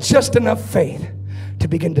 I had just enough faith to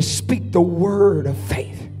begin to speak the word of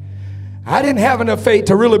faith. I didn't have enough faith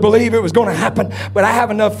to really believe it was going to happen, but I had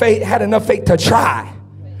enough faith to try.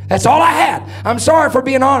 That's all I had. I'm sorry for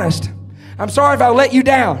being honest. I'm sorry if I let you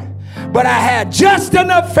down, but I had just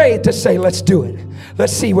enough faith to say, let's do it.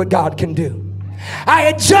 Let's see what God can do. I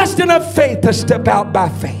had just enough faith to step out by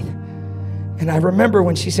faith. And I remember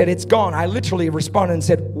when she said, it's gone, I literally responded and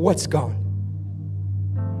said, what's gone?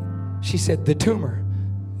 She said, the tumor.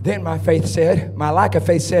 Then my lack of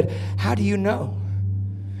faith said, how do you know?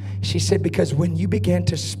 She said, because when you began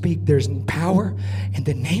to speak, there's power in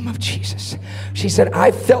the name of Jesus. She said,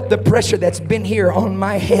 I felt the pressure that's been here on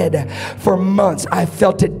my head for months. I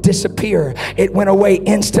felt it disappear. It went away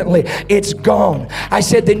instantly. It's gone. I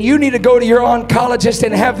said, then you need to go to your oncologist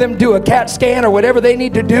and have them do a CAT scan or whatever they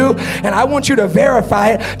need to do. And I want you to verify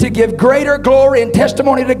it to give greater glory and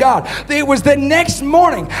testimony to God. It was the next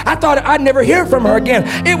morning. I thought I'd never hear from her again.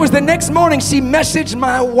 It was the next morning she messaged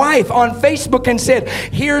my wife on Facebook and said,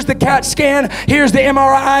 here's the CAT scan, here's the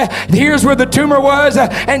MRI, here's where the tumor was,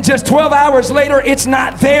 and just 12 hours later, it's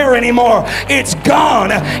not there anymore. It's gone.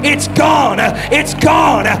 It's gone. It's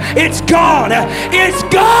gone. It's gone. It's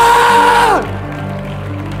gone.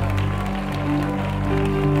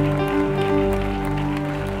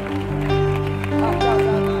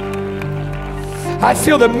 I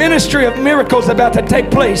feel the ministry of miracles about to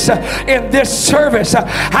take place in this service.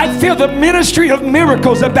 I feel the ministry of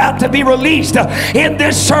miracles about to be released in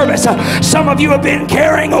this service. Some of you have been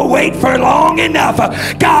carrying a weight for long enough.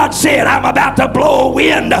 God said, I'm about to blow a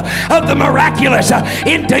wind of the miraculous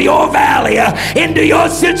into your valley, into your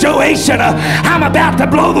situation. I'm about to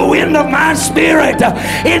blow the wind of my spirit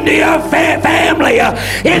into your family,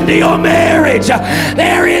 into your marriage.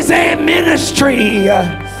 There is a ministry.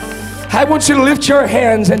 I want you to lift your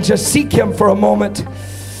hands and just seek Him for a moment.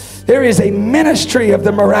 There is a ministry of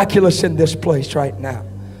the miraculous in this place right now.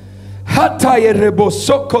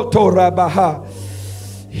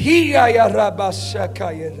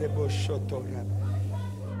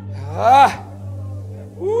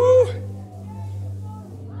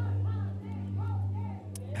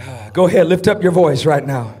 Go ahead, lift up your voice right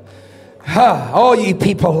now. All ye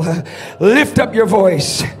people, lift up your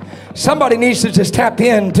voice. Somebody needs to just tap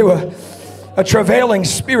into a travailing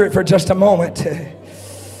spirit for just a moment.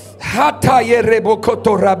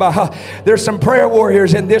 There's some prayer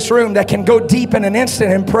warriors in this room that can go deep in an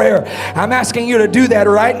instant in prayer. I'm asking you to do that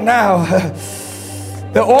right now.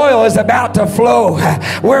 The oil is about to flow.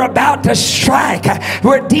 We're about to strike.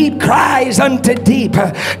 Where deep cries unto deep.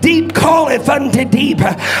 Deep calleth unto deep.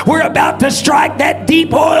 We're about to strike that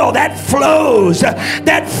deep oil that flows.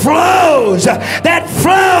 That flows. That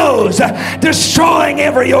flows. Destroying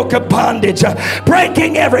every yoke of bondage.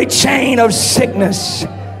 Breaking every chain of sickness.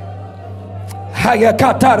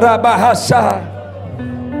 Hayakatarabahasa.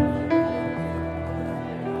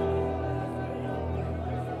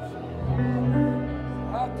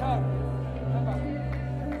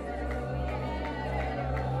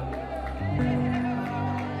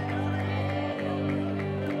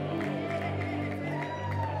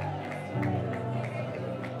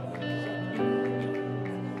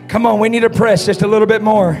 Come on, we need to press just a little bit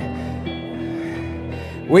more.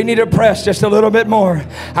 We need to press just a little bit more.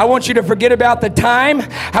 I want you to forget about the time.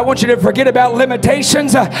 I want you to forget about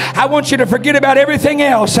limitations. I want you to forget about everything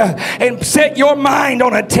else and set your mind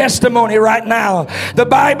on a testimony right now. The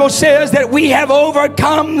Bible says that we have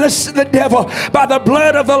overcome the devil by the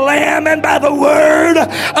blood of the Lamb and by the word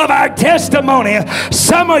of our testimony.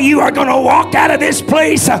 Some of you are going to walk out of this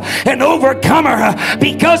place an overcomer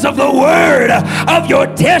because of the word of your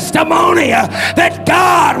testimony that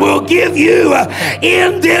God will give you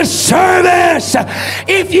in this service,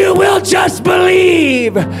 if you will just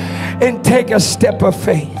believe and take a step of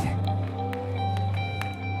faith.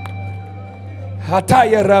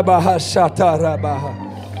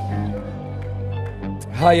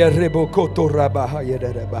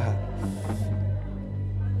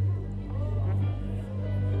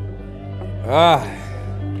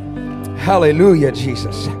 Hallelujah,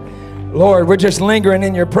 Jesus. Lord, we're just lingering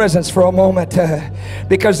in your presence for a moment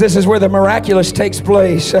because this is where the miraculous takes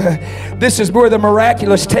place. This is where the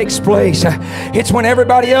miraculous takes place. It's when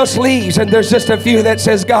everybody else leaves and there's just a few that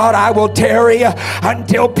says, God, I will tarry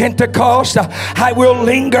until Pentecost. I will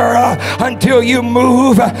linger until you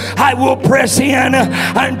move. I will press in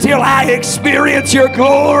until I experience your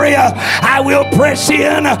glory. I will press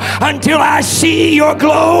in until I see your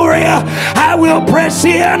glory. I will press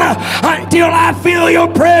in until I feel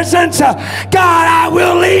your presence. God, I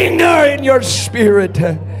will linger in your spirit.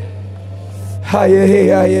 This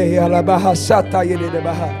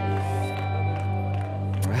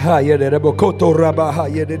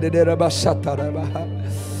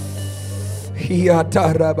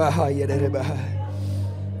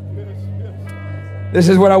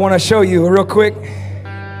is what I want to show you real quick.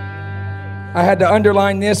 I had to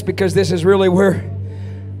underline this because this is really where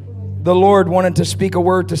the Lord wanted to speak a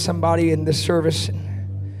word to somebody in this service.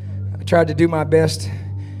 I tried to do my best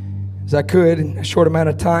as I could in a short amount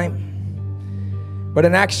of time. But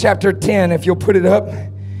in Acts chapter 10, if you'll put it up,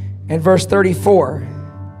 in verse 34,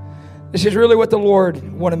 this is really what the Lord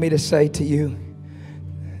wanted me to say to you.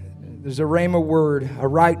 There's a rhema word, a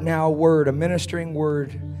right now word, a ministering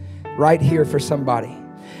word right here for somebody.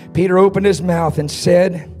 Peter opened his mouth and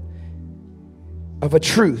said of a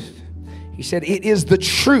truth. He said, it is the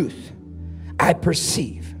truth. I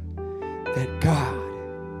perceive that God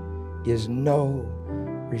is no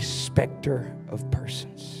respecter of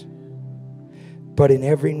persons, but in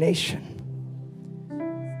every nation,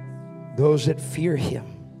 those that fear him,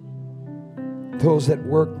 those that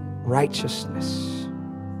work righteousness,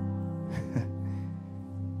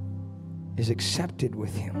 is accepted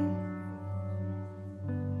with him.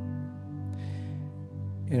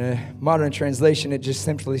 In a modern translation, it just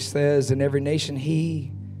simply says, in every nation,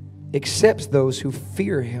 he accepts those who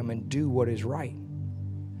fear him and do what is right.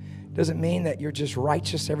 doesn't mean that you're just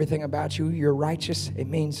righteous, everything about you. You're righteous. It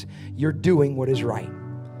means you're doing what is right.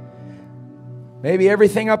 Maybe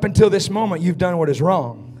everything up until this moment you've done what is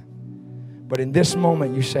wrong. But in this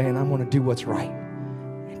moment you're saying, I'm going to do what's right.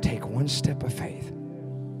 And take one step of faith.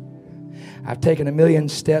 I've taken 1,000,000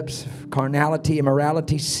 steps of carnality,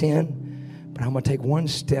 immorality, sin. But I'm going to take one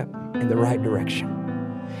step in the right direction.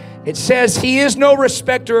 It says He is no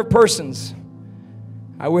respecter of persons.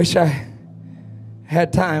 I wish I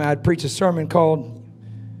had time. I'd preach a sermon called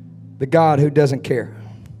The God Who Doesn't Care.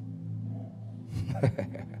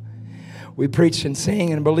 We preach and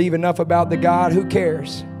sing and believe enough about the God who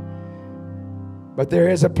cares. But there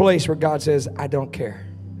is a place where God says, I don't care.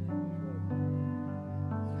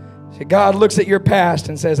 See, God looks at your past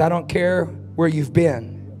and says, I don't care where you've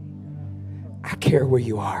been. I care where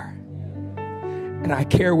you are. And I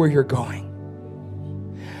care where you're going.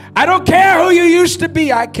 I don't care who you used to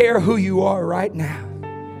be. I care who you are right now.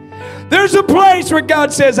 There's a place where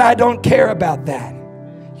God says, I don't care about that.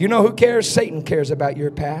 You know who cares? Satan cares about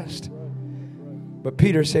your past. But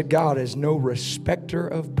Peter said, God is no respecter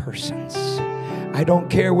of persons. I don't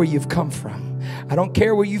care where you've come from. I don't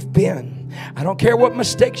care where you've been. I don't care what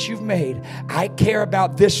mistakes you've made. I care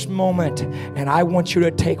about this moment, and I want you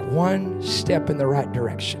to take one step in the right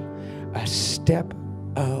direction. A step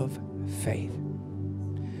of faith.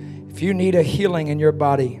 If you need a healing in your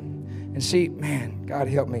body, and see, man, God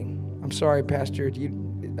help me. I'm sorry, Pastor,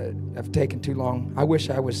 I've taken too long. I wish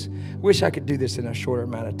I could do this in a shorter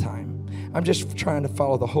amount of time. I'm just trying to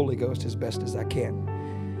follow the Holy Ghost as best as I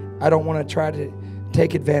can. I don't want to try to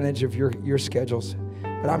take advantage of your schedules,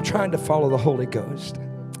 but I'm trying to follow the Holy Ghost.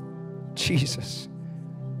 Jesus.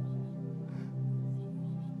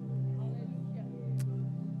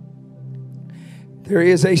 There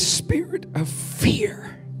is a spirit of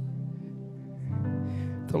fear.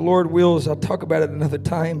 The Lord wills, I'll talk about it another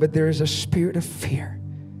time, but there is a spirit of fear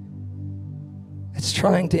that's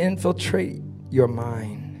trying to infiltrate your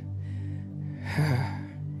mind.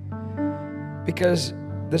 Because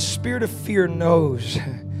the spirit of fear knows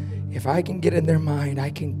if I can get in their mind,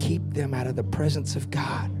 I can keep them out of the presence of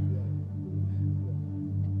God.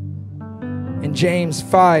 In James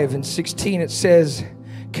 5:16 it says,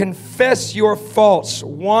 confess your faults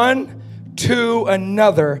one to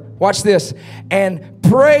another. Watch this. And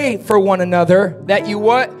pray for one another that you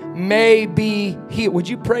what? May be healed. Would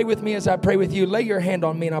you pray with me as I pray with you? Lay your hand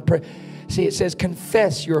on me and I'll pray. See, it says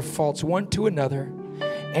confess your faults one to another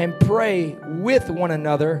and pray with one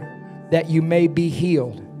another that you may be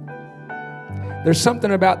healed. There's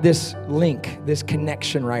something about this link, this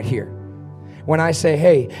connection right here. When I say,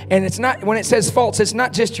 hey, and it's not, when it says faults, it's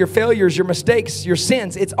not just your failures, your mistakes, your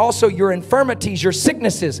sins. It's also your infirmities, your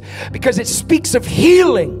sicknesses, because it speaks of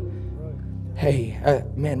healing. Hey,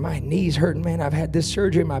 man, my knee's hurting, man. I've had this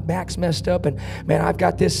surgery, my back's messed up, and man, I've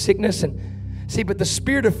got this sickness. And see, but the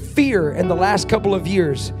spirit of fear in the last couple of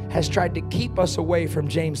years has tried to keep us away from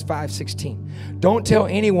James 5:16. Don't tell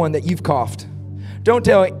anyone that you've coughed. Don't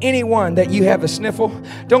tell anyone that you have a sniffle.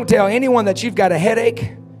 Don't tell anyone that you've got a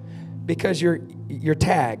headache, because you're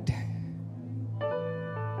tagged.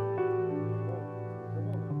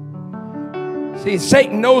 See,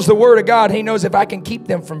 Satan knows the word of God. He knows if I can keep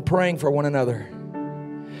them from praying for one another.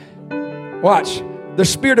 Watch. The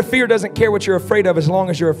spirit of fear doesn't care what you're afraid of as long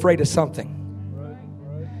as you're afraid of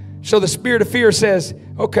something. So the spirit of fear says,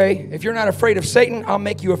 okay, if you're not afraid of Satan, I'll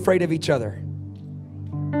make you afraid of each other.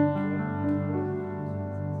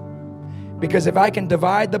 Because if I can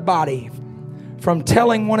divide the body from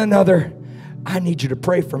telling one another, I need you to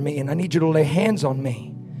pray for me and I need you to lay hands on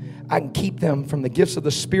me, I can keep them from the gifts of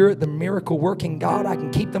the Spirit, the miracle working God. I can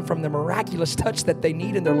keep them from the miraculous touch that they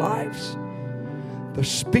need in their lives. The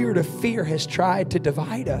spirit of fear has tried to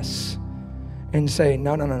divide us and say,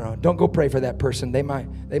 no, don't go pray for that person. They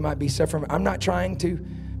might be suffering. I'm not trying to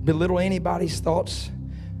belittle anybody's thoughts,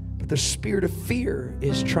 but the spirit of fear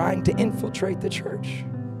is trying to infiltrate the church.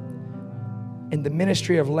 In the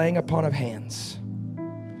ministry of laying upon of hands,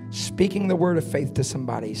 speaking the word of faith to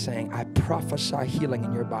somebody, saying, I prophesy healing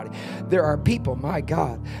in your body. There are people, my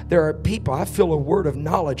God, there are people, I feel a word of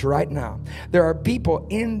knowledge right now. There are people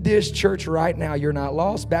in this church right now. You're not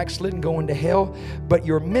lost, backslidden, going to hell, but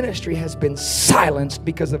your ministry has been silenced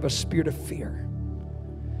because of a spirit of fear.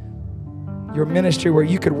 Your ministry where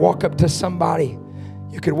you could walk up to somebody,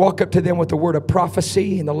 you could walk up to them with the word of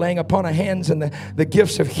prophecy and the laying upon of hands and the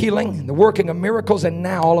gifts of healing and the working of miracles, and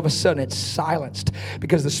now all of a sudden it's silenced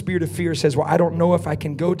because the spirit of fear says, well, I don't know if I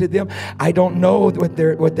can go to them. I don't know what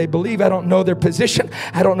they believe. I don't know their position.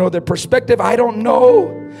 I don't know their perspective. I don't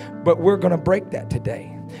know. But we're going to break that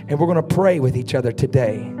today, and we're going to pray with each other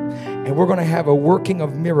today. And we're going to have a working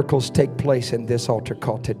of miracles take place in this altar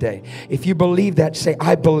call today. If you believe that, say,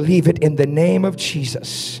 I believe it in the name of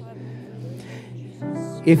Jesus.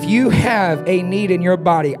 If you have a need in your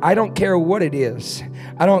body, I don't care what it is.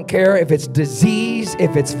 I don't care if it's disease,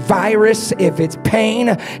 if it's virus, if it's pain,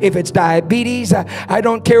 if it's diabetes. I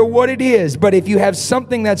don't care what it is. But if you have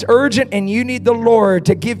something that's urgent and you need the Lord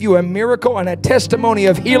to give you a miracle and a testimony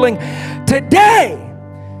of healing today,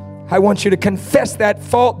 I want you to confess that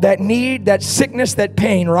fault, that need, that sickness, that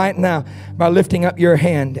pain right now by lifting up your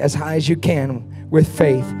hand as high as you can with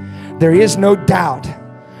faith. There is no doubt.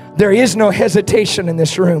 There is no hesitation in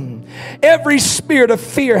this room. Every spirit of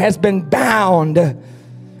fear has been bound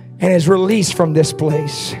and is released from this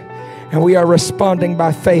place. And we are responding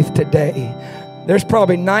by faith today. There's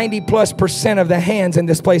probably 90+% of the hands in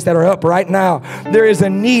this place that are up right now. There is a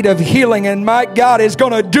need of healing, and my God is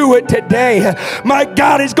going to do it today. My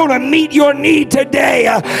God is going to meet your need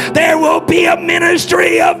today. There will be a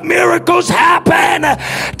ministry of miracles happen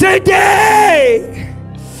today.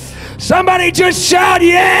 Somebody just shout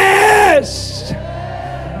yes.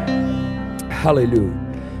 Hallelujah.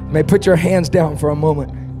 You may put your hands down for a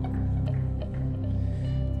moment.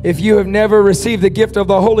 If you have never received the gift of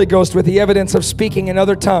the Holy Ghost with the evidence of speaking in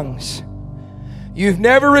other tongues, you've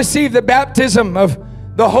never received the baptism of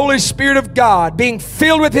the Holy Spirit of God, being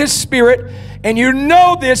filled with His Spirit, and you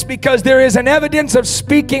know this because there is an evidence of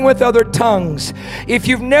speaking with other tongues. If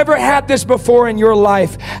you've never had this before in your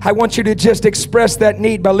life, I want you to just express that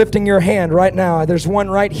need by lifting your hand right now. There's one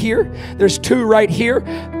right here. There's two right here.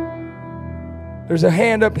 There's a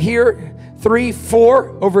hand up here. 3,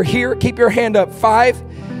 4 over here. Keep your hand up. 5,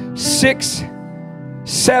 6,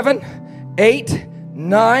 7, 8,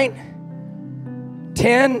 9,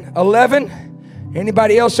 10, 11.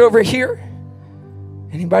 Anybody else over here?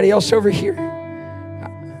 Anybody else over here?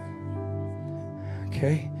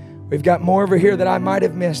 Okay. We've got more over here that I might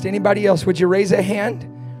have missed. Anybody else? Would you raise a hand?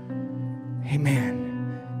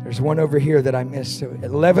 Amen. There's one over here that I missed. So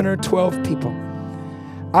 11 or 12 people.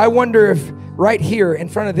 I wonder if right here in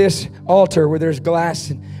front of this altar where there's glass,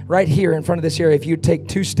 and right here in front of this area, if you take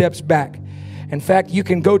 2 steps back. In fact, you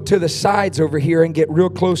can go to the sides over here and get real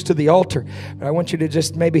close to the altar. But I want you to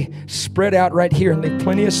just maybe spread out right here and leave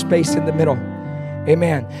plenty of space in the middle.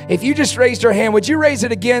 Amen. If you just raised your hand, would you raise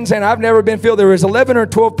it again saying, I've never been filled? There was 11 or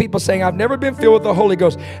 12 people saying, I've never been filled with the Holy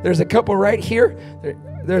Ghost. There's a couple right here.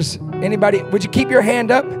 There's anybody. Would you keep your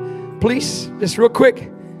hand up, please? Just real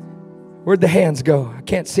quick. Where'd the hands go? I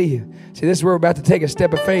can't see you. See, this is where we're about to take a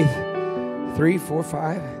step of faith. 3, 4,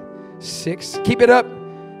 5, 6. Keep it up.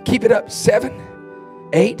 Keep it up. 7,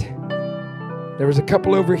 8. There was a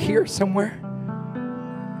couple over here somewhere.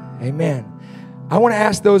 Amen. I want to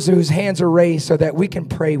ask those whose hands are raised so that we can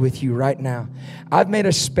pray with you right now. I've made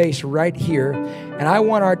a space right here, and I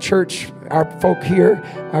want our church, our folk here,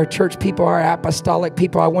 our church people, our apostolic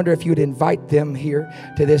people, I wonder if you'd invite them here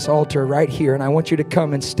to this altar right here, and I want you to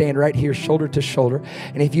come and stand right here, shoulder to shoulder.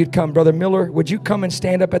 And if you'd come, Brother Miller, would you come and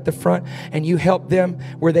stand up at the front, and you help them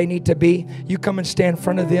where they need to be? You come and stand in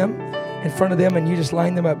front of them, and you just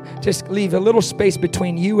line them up. Just leave a little space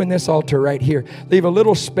between you and this altar right here. Leave a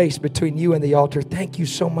little space between you and the altar. Thank you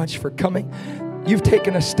so much for coming. You've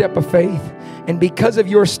taken a step of faith, and because of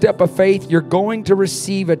your step of faith, you're going to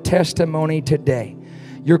receive a testimony today.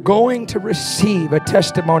 You're going to receive a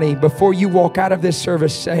testimony before you walk out of this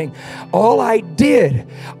service saying, all I did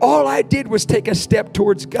was take a step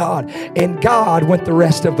towards God, and God went the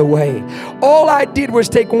rest of the way. All I did was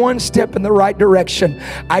take one step in the right direction.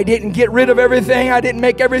 I didn't get rid of everything. I didn't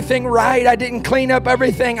make everything right. I didn't clean up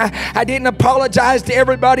everything. I didn't apologize to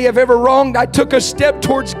everybody I've ever wronged. I took a step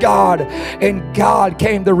towards God, and God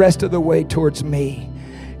came the rest of the way towards me.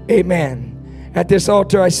 Amen. At this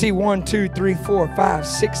altar, I see 1, 2, 3, 4, 5,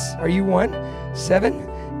 6. Are you one?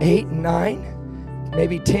 7, 8, 9,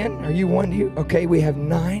 maybe 10. Are you one here? Okay, we have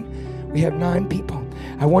 9. We have 9 people.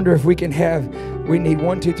 I wonder if we can have, we need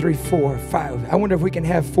 1, 2, 3, 4, 5. I wonder if we can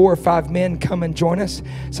have 4 or 5 men come and join us.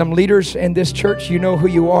 Some leaders in this church, you know who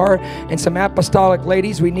you are, and some apostolic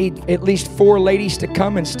ladies. We need at least 4 ladies to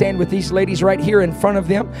come and stand with these ladies right here in front of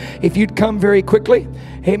them. If you'd come very quickly,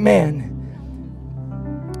 amen.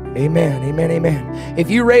 Amen, amen, amen. If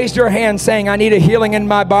you raised your hand saying, I need a healing in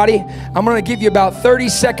my body, I'm going to give you about 30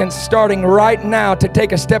 seconds starting right now to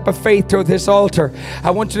take a step of faith toward this altar.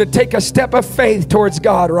 I want you to take a step of faith towards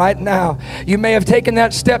God right now. You may have taken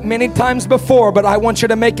that step many times before, but I want you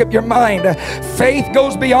to make up your mind. Faith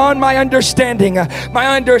goes beyond my understanding.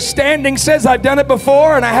 My understanding says I've done it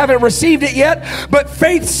before and I haven't received it yet, but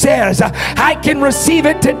faith says I can receive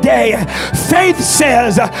it today. Faith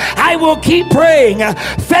says I will keep praying.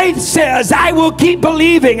 Faith Faith says, I will keep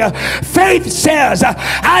believing. Faith says,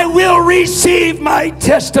 I will receive my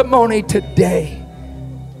testimony today.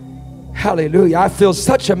 Hallelujah. I feel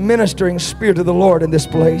such a ministering spirit of the Lord in this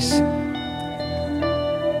place.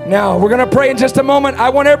 Now, we're going to pray in just a moment. I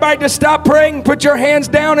want everybody to stop praying, put your hands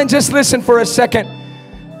down, and just listen for a second.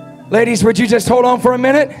 Ladies, would you just hold on for a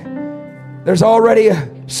minute? There's already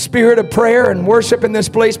a spirit of prayer and worship in this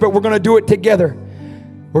place, but we're going to do it together.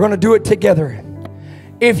 We're going to do it together.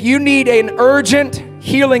 If you need an urgent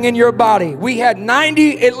healing in your body, we had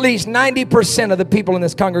at least 90% of the people in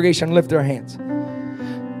this congregation lift their hands.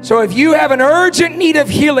 So if you have an urgent need of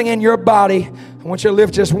healing in your body, I want you to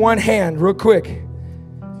lift just one hand real quick.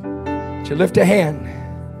 You lift a hand.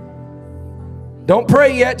 Don't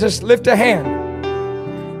pray yet, just lift a hand.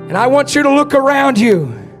 And I want you to look around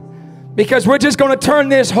you, because we're just going to turn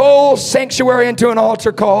this whole sanctuary into an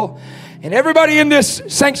altar call. And everybody in this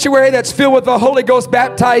sanctuary that's filled with the Holy Ghost,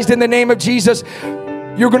 baptized in the name of Jesus,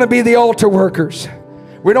 you're going to be the altar workers.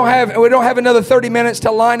 We don't have another 30 minutes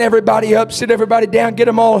to line everybody up, sit everybody down, get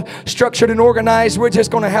them all structured and organized. We're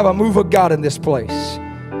just going to have a move of God in this place.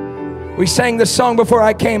 We sang the song before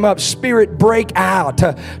I came up, Spirit break out,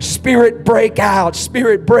 Spirit break out,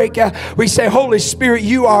 Spirit break out. We say, Holy Spirit,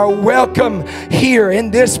 you are welcome here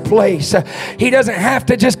in this place. He doesn't have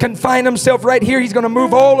to just confine himself right here. He's going to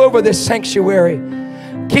move all over this sanctuary.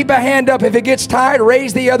 Keep a hand up. If it gets tired,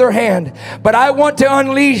 raise the other hand. But I want to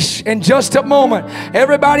unleash in just a moment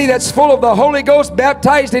everybody that's full of the Holy Ghost,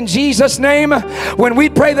 baptized in Jesus' name. When we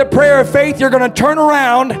pray the prayer of faith, you're going to turn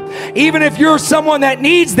around, even if you're someone that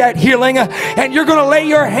needs that healing, and you're going to lay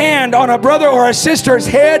your hand on a brother or a sister's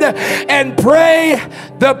head and pray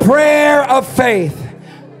the prayer of faith.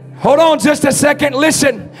 Hold on just a second.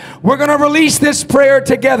 Listen, we're going to release this prayer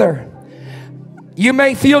together. You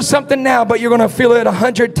may feel something now, but you're going to feel it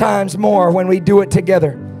 100 times more when we do it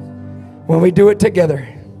together. When we do it together.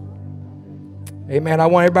 Amen. I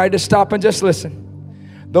want everybody to stop and just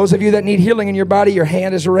listen. Those of you that need healing in your body, your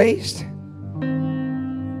hand is raised.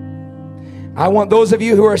 I want those of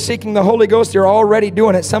you who are seeking the Holy Ghost, you're already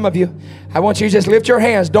doing it, some of you. I want you to just lift your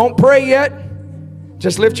hands. Don't pray yet.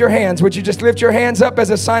 Just lift your hands. Would you just lift your hands up as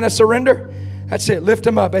a sign of surrender? That's it. Lift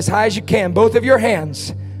them up as high as you can. Both of your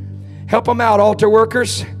hands. Help them out, altar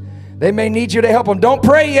workers. They may need you to help them. Don't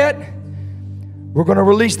pray yet. We're going to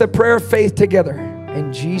release the prayer of faith together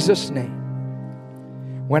in Jesus' name.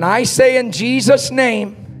 When I say in Jesus'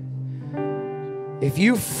 name, if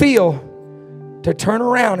you feel to turn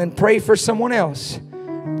around and pray for someone else,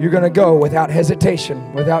 you're going to go without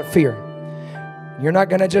hesitation, without fear. You're not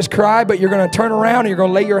going to just cry, but you're going to turn around and you're going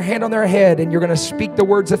to lay your hand on their head and you're going to speak the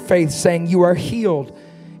words of faith, saying you are healed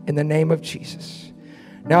in the name of Jesus.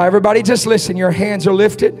 Now everybody just listen. Your hands are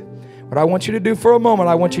lifted. What I want you to do for a moment,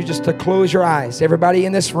 I want you just to close your eyes. Everybody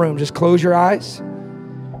in this room, just close your eyes.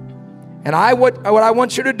 And what I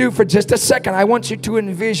want you to do for just a second, I want you to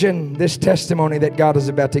envision this testimony that God is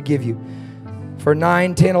about to give you. For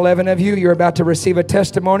 9, 10, 11 of you, you're about to receive a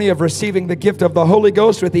testimony of receiving the gift of the Holy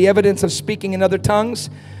Ghost with the evidence of speaking in other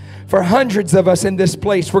tongues. For hundreds of us in this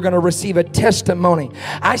place, we're going to receive a testimony.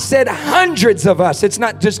 I said hundreds of us. It's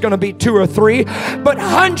not just going to be 2 or 3, but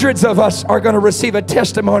hundreds of us are going to receive a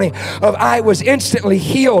testimony of I was instantly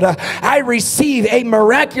healed. I received a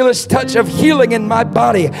miraculous touch of healing in my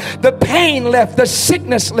body. The pain left, the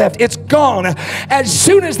sickness left, it's gone. As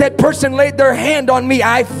soon as that person laid their hand on me,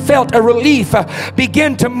 I felt a relief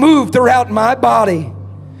begin to move throughout my body.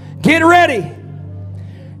 Get ready.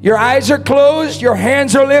 Your eyes are closed. Your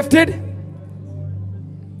hands are lifted.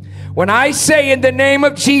 When I say in the name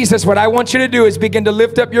of Jesus, what I want you to do is begin to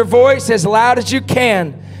lift up your voice as loud as you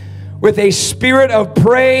can with a spirit of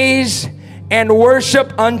praise and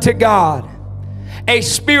worship unto God. A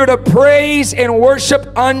spirit of praise and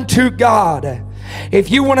worship unto God. If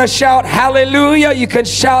you want to shout hallelujah, you can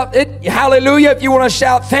shout it hallelujah. If you want to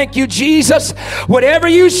shout thank you, Jesus, whatever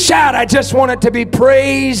you shout, I just want it to be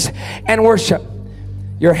praise and worship.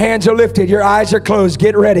 Your hands are lifted. Your eyes are closed.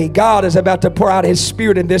 Get ready. God is about to pour out His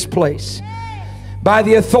Spirit in this place. By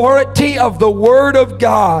the authority of the Word of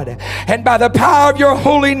God and by the power of your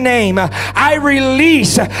holy name, I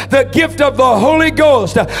release the gift of the Holy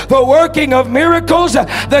Ghost, the working of miracles,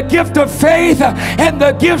 the gift of faith, and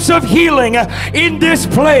the gifts of healing in this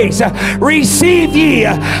place. Receive ye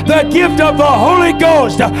the gift of the Holy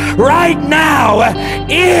Ghost right now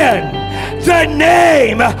in the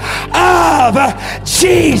name of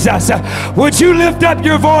Jesus. Would you lift up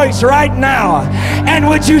your voice right now and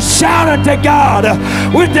would you shout unto God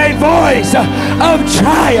with a voice of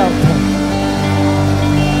triumph?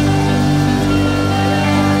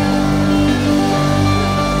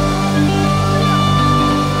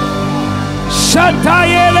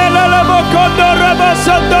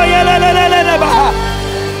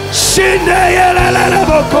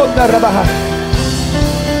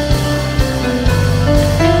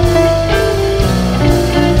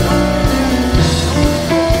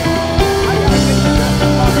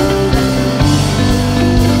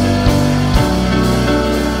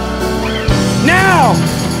 Now,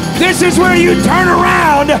 this is where you turn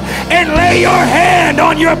around and lay your hand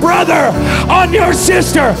on your brother, on your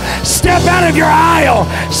sister. Step out of your aisle,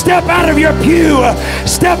 step out of your pew,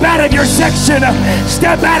 step out of your section,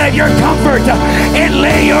 step out of your comfort, and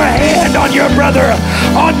lay your hand on your brother,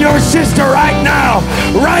 on your sister right now.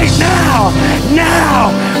 Right now.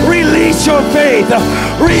 Now. Release your faith.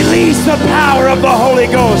 Release the power of the Holy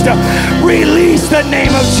Ghost. Release the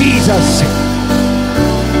name of Jesus.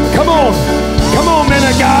 Come on. Come on, men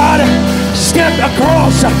of God. Step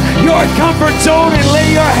across your comfort zone and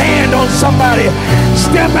lay your hand on somebody.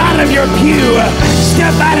 Step out of your pew.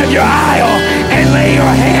 Step out of your aisle and lay your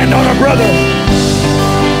hand on a brother.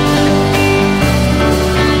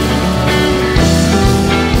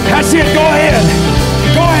 That's it. Go ahead.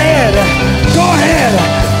 Go ahead. Go ahead.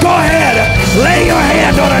 Go ahead. Lay your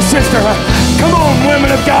hand on a sister. Come on,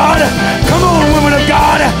 women of God. Come on, women of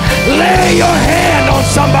God. Lay your hand on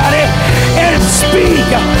somebody and speak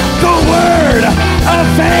the word of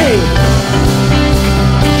faith.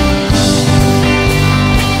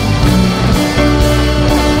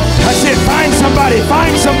 That's it. Find somebody.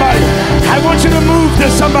 Find somebody. I want you to move to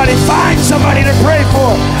somebody. Find somebody to pray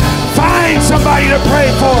for. Find somebody to pray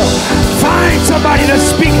for. Find somebody to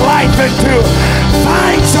speak life into.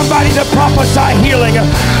 Find somebody to prophesy healing.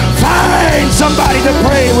 Find somebody to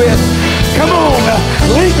pray with. Come on,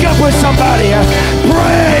 link up with somebody.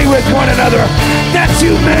 Pray with one another that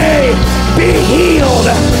you may be healed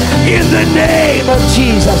in the name of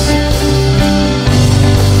Jesus.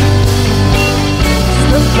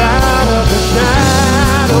 Step out of the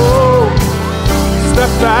shadow.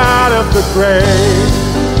 Step out of the grave.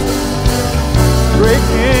 Break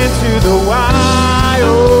into the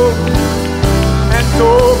wild and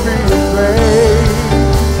don't be afraid.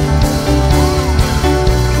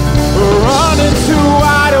 Run into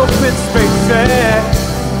wide open spaces,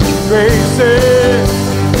 graces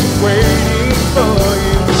waiting for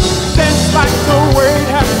you. Dance like the weight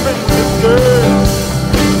has been lifted,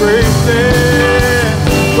 graces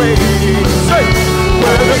waiting. Say,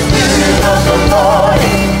 where the Spirit of the Lord,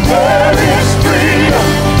 there is freedom,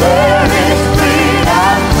 there is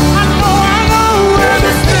freedom. I know, where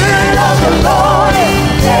the Spirit of the Lord,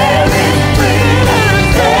 there is freedom,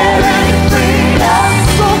 there is freedom.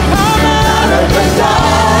 So come out of the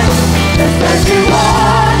dark, just as you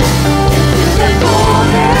are, into the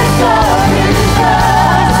fullness of His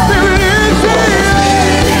love. Spirit is here,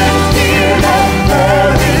 there is freedom,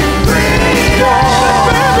 there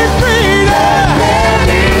is freedom, there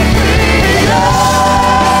is freedom.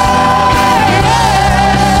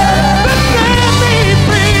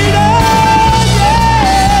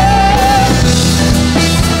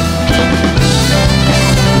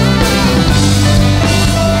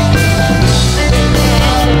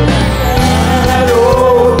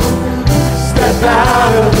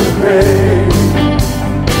 Out of the grave,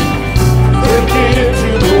 look into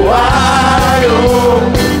the wild,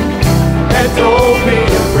 and don't be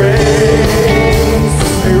afraid.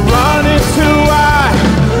 Say, run into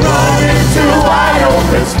wide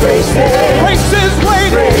open spaces, places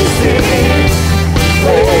waiting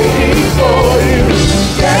for you.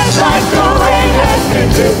 Just like the rain has been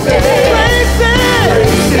lifted, places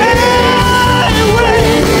waiting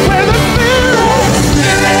where the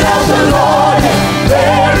Spirit of the Lord.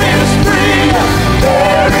 There is freedom,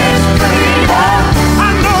 there is freedom.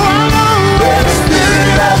 I know, where the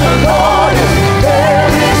Spirit of the Lord is, there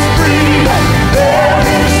is freedom, there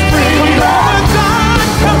is freedom.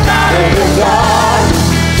 Come out of the dark,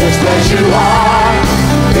 just as you are,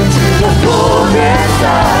 into the fullness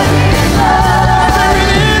of His love.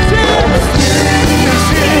 Where the Spirit is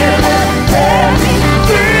here, there is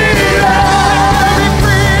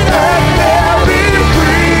freedom, there is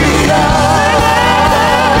freedom.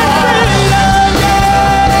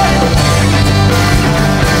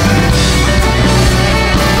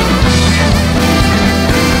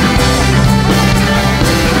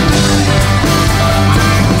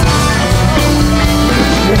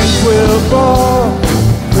 Will fall,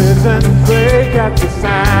 prisons break at the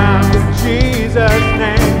sound of Jesus'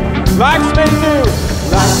 name. Lives made new,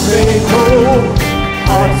 lives made whole,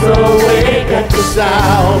 hearts awake at the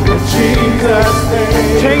sound of Jesus'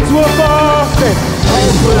 name. Chains will fall,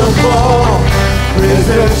 chains will fall,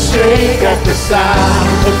 prisons shake at the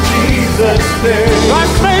sound of Jesus' name.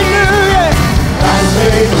 Lives made new, yeah. Eyes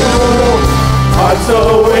made new, hearts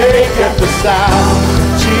awake at the sound of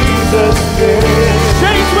Jesus' name.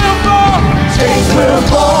 Chains will fall. Chains will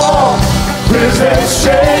fall. Prisons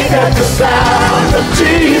shake at the sound of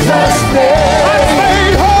Jesus' name. Eyes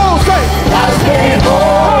made whole. Say. Eyes made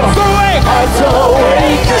whole. Hearts awake. Hearts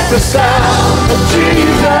awake at the sound of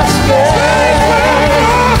Jesus'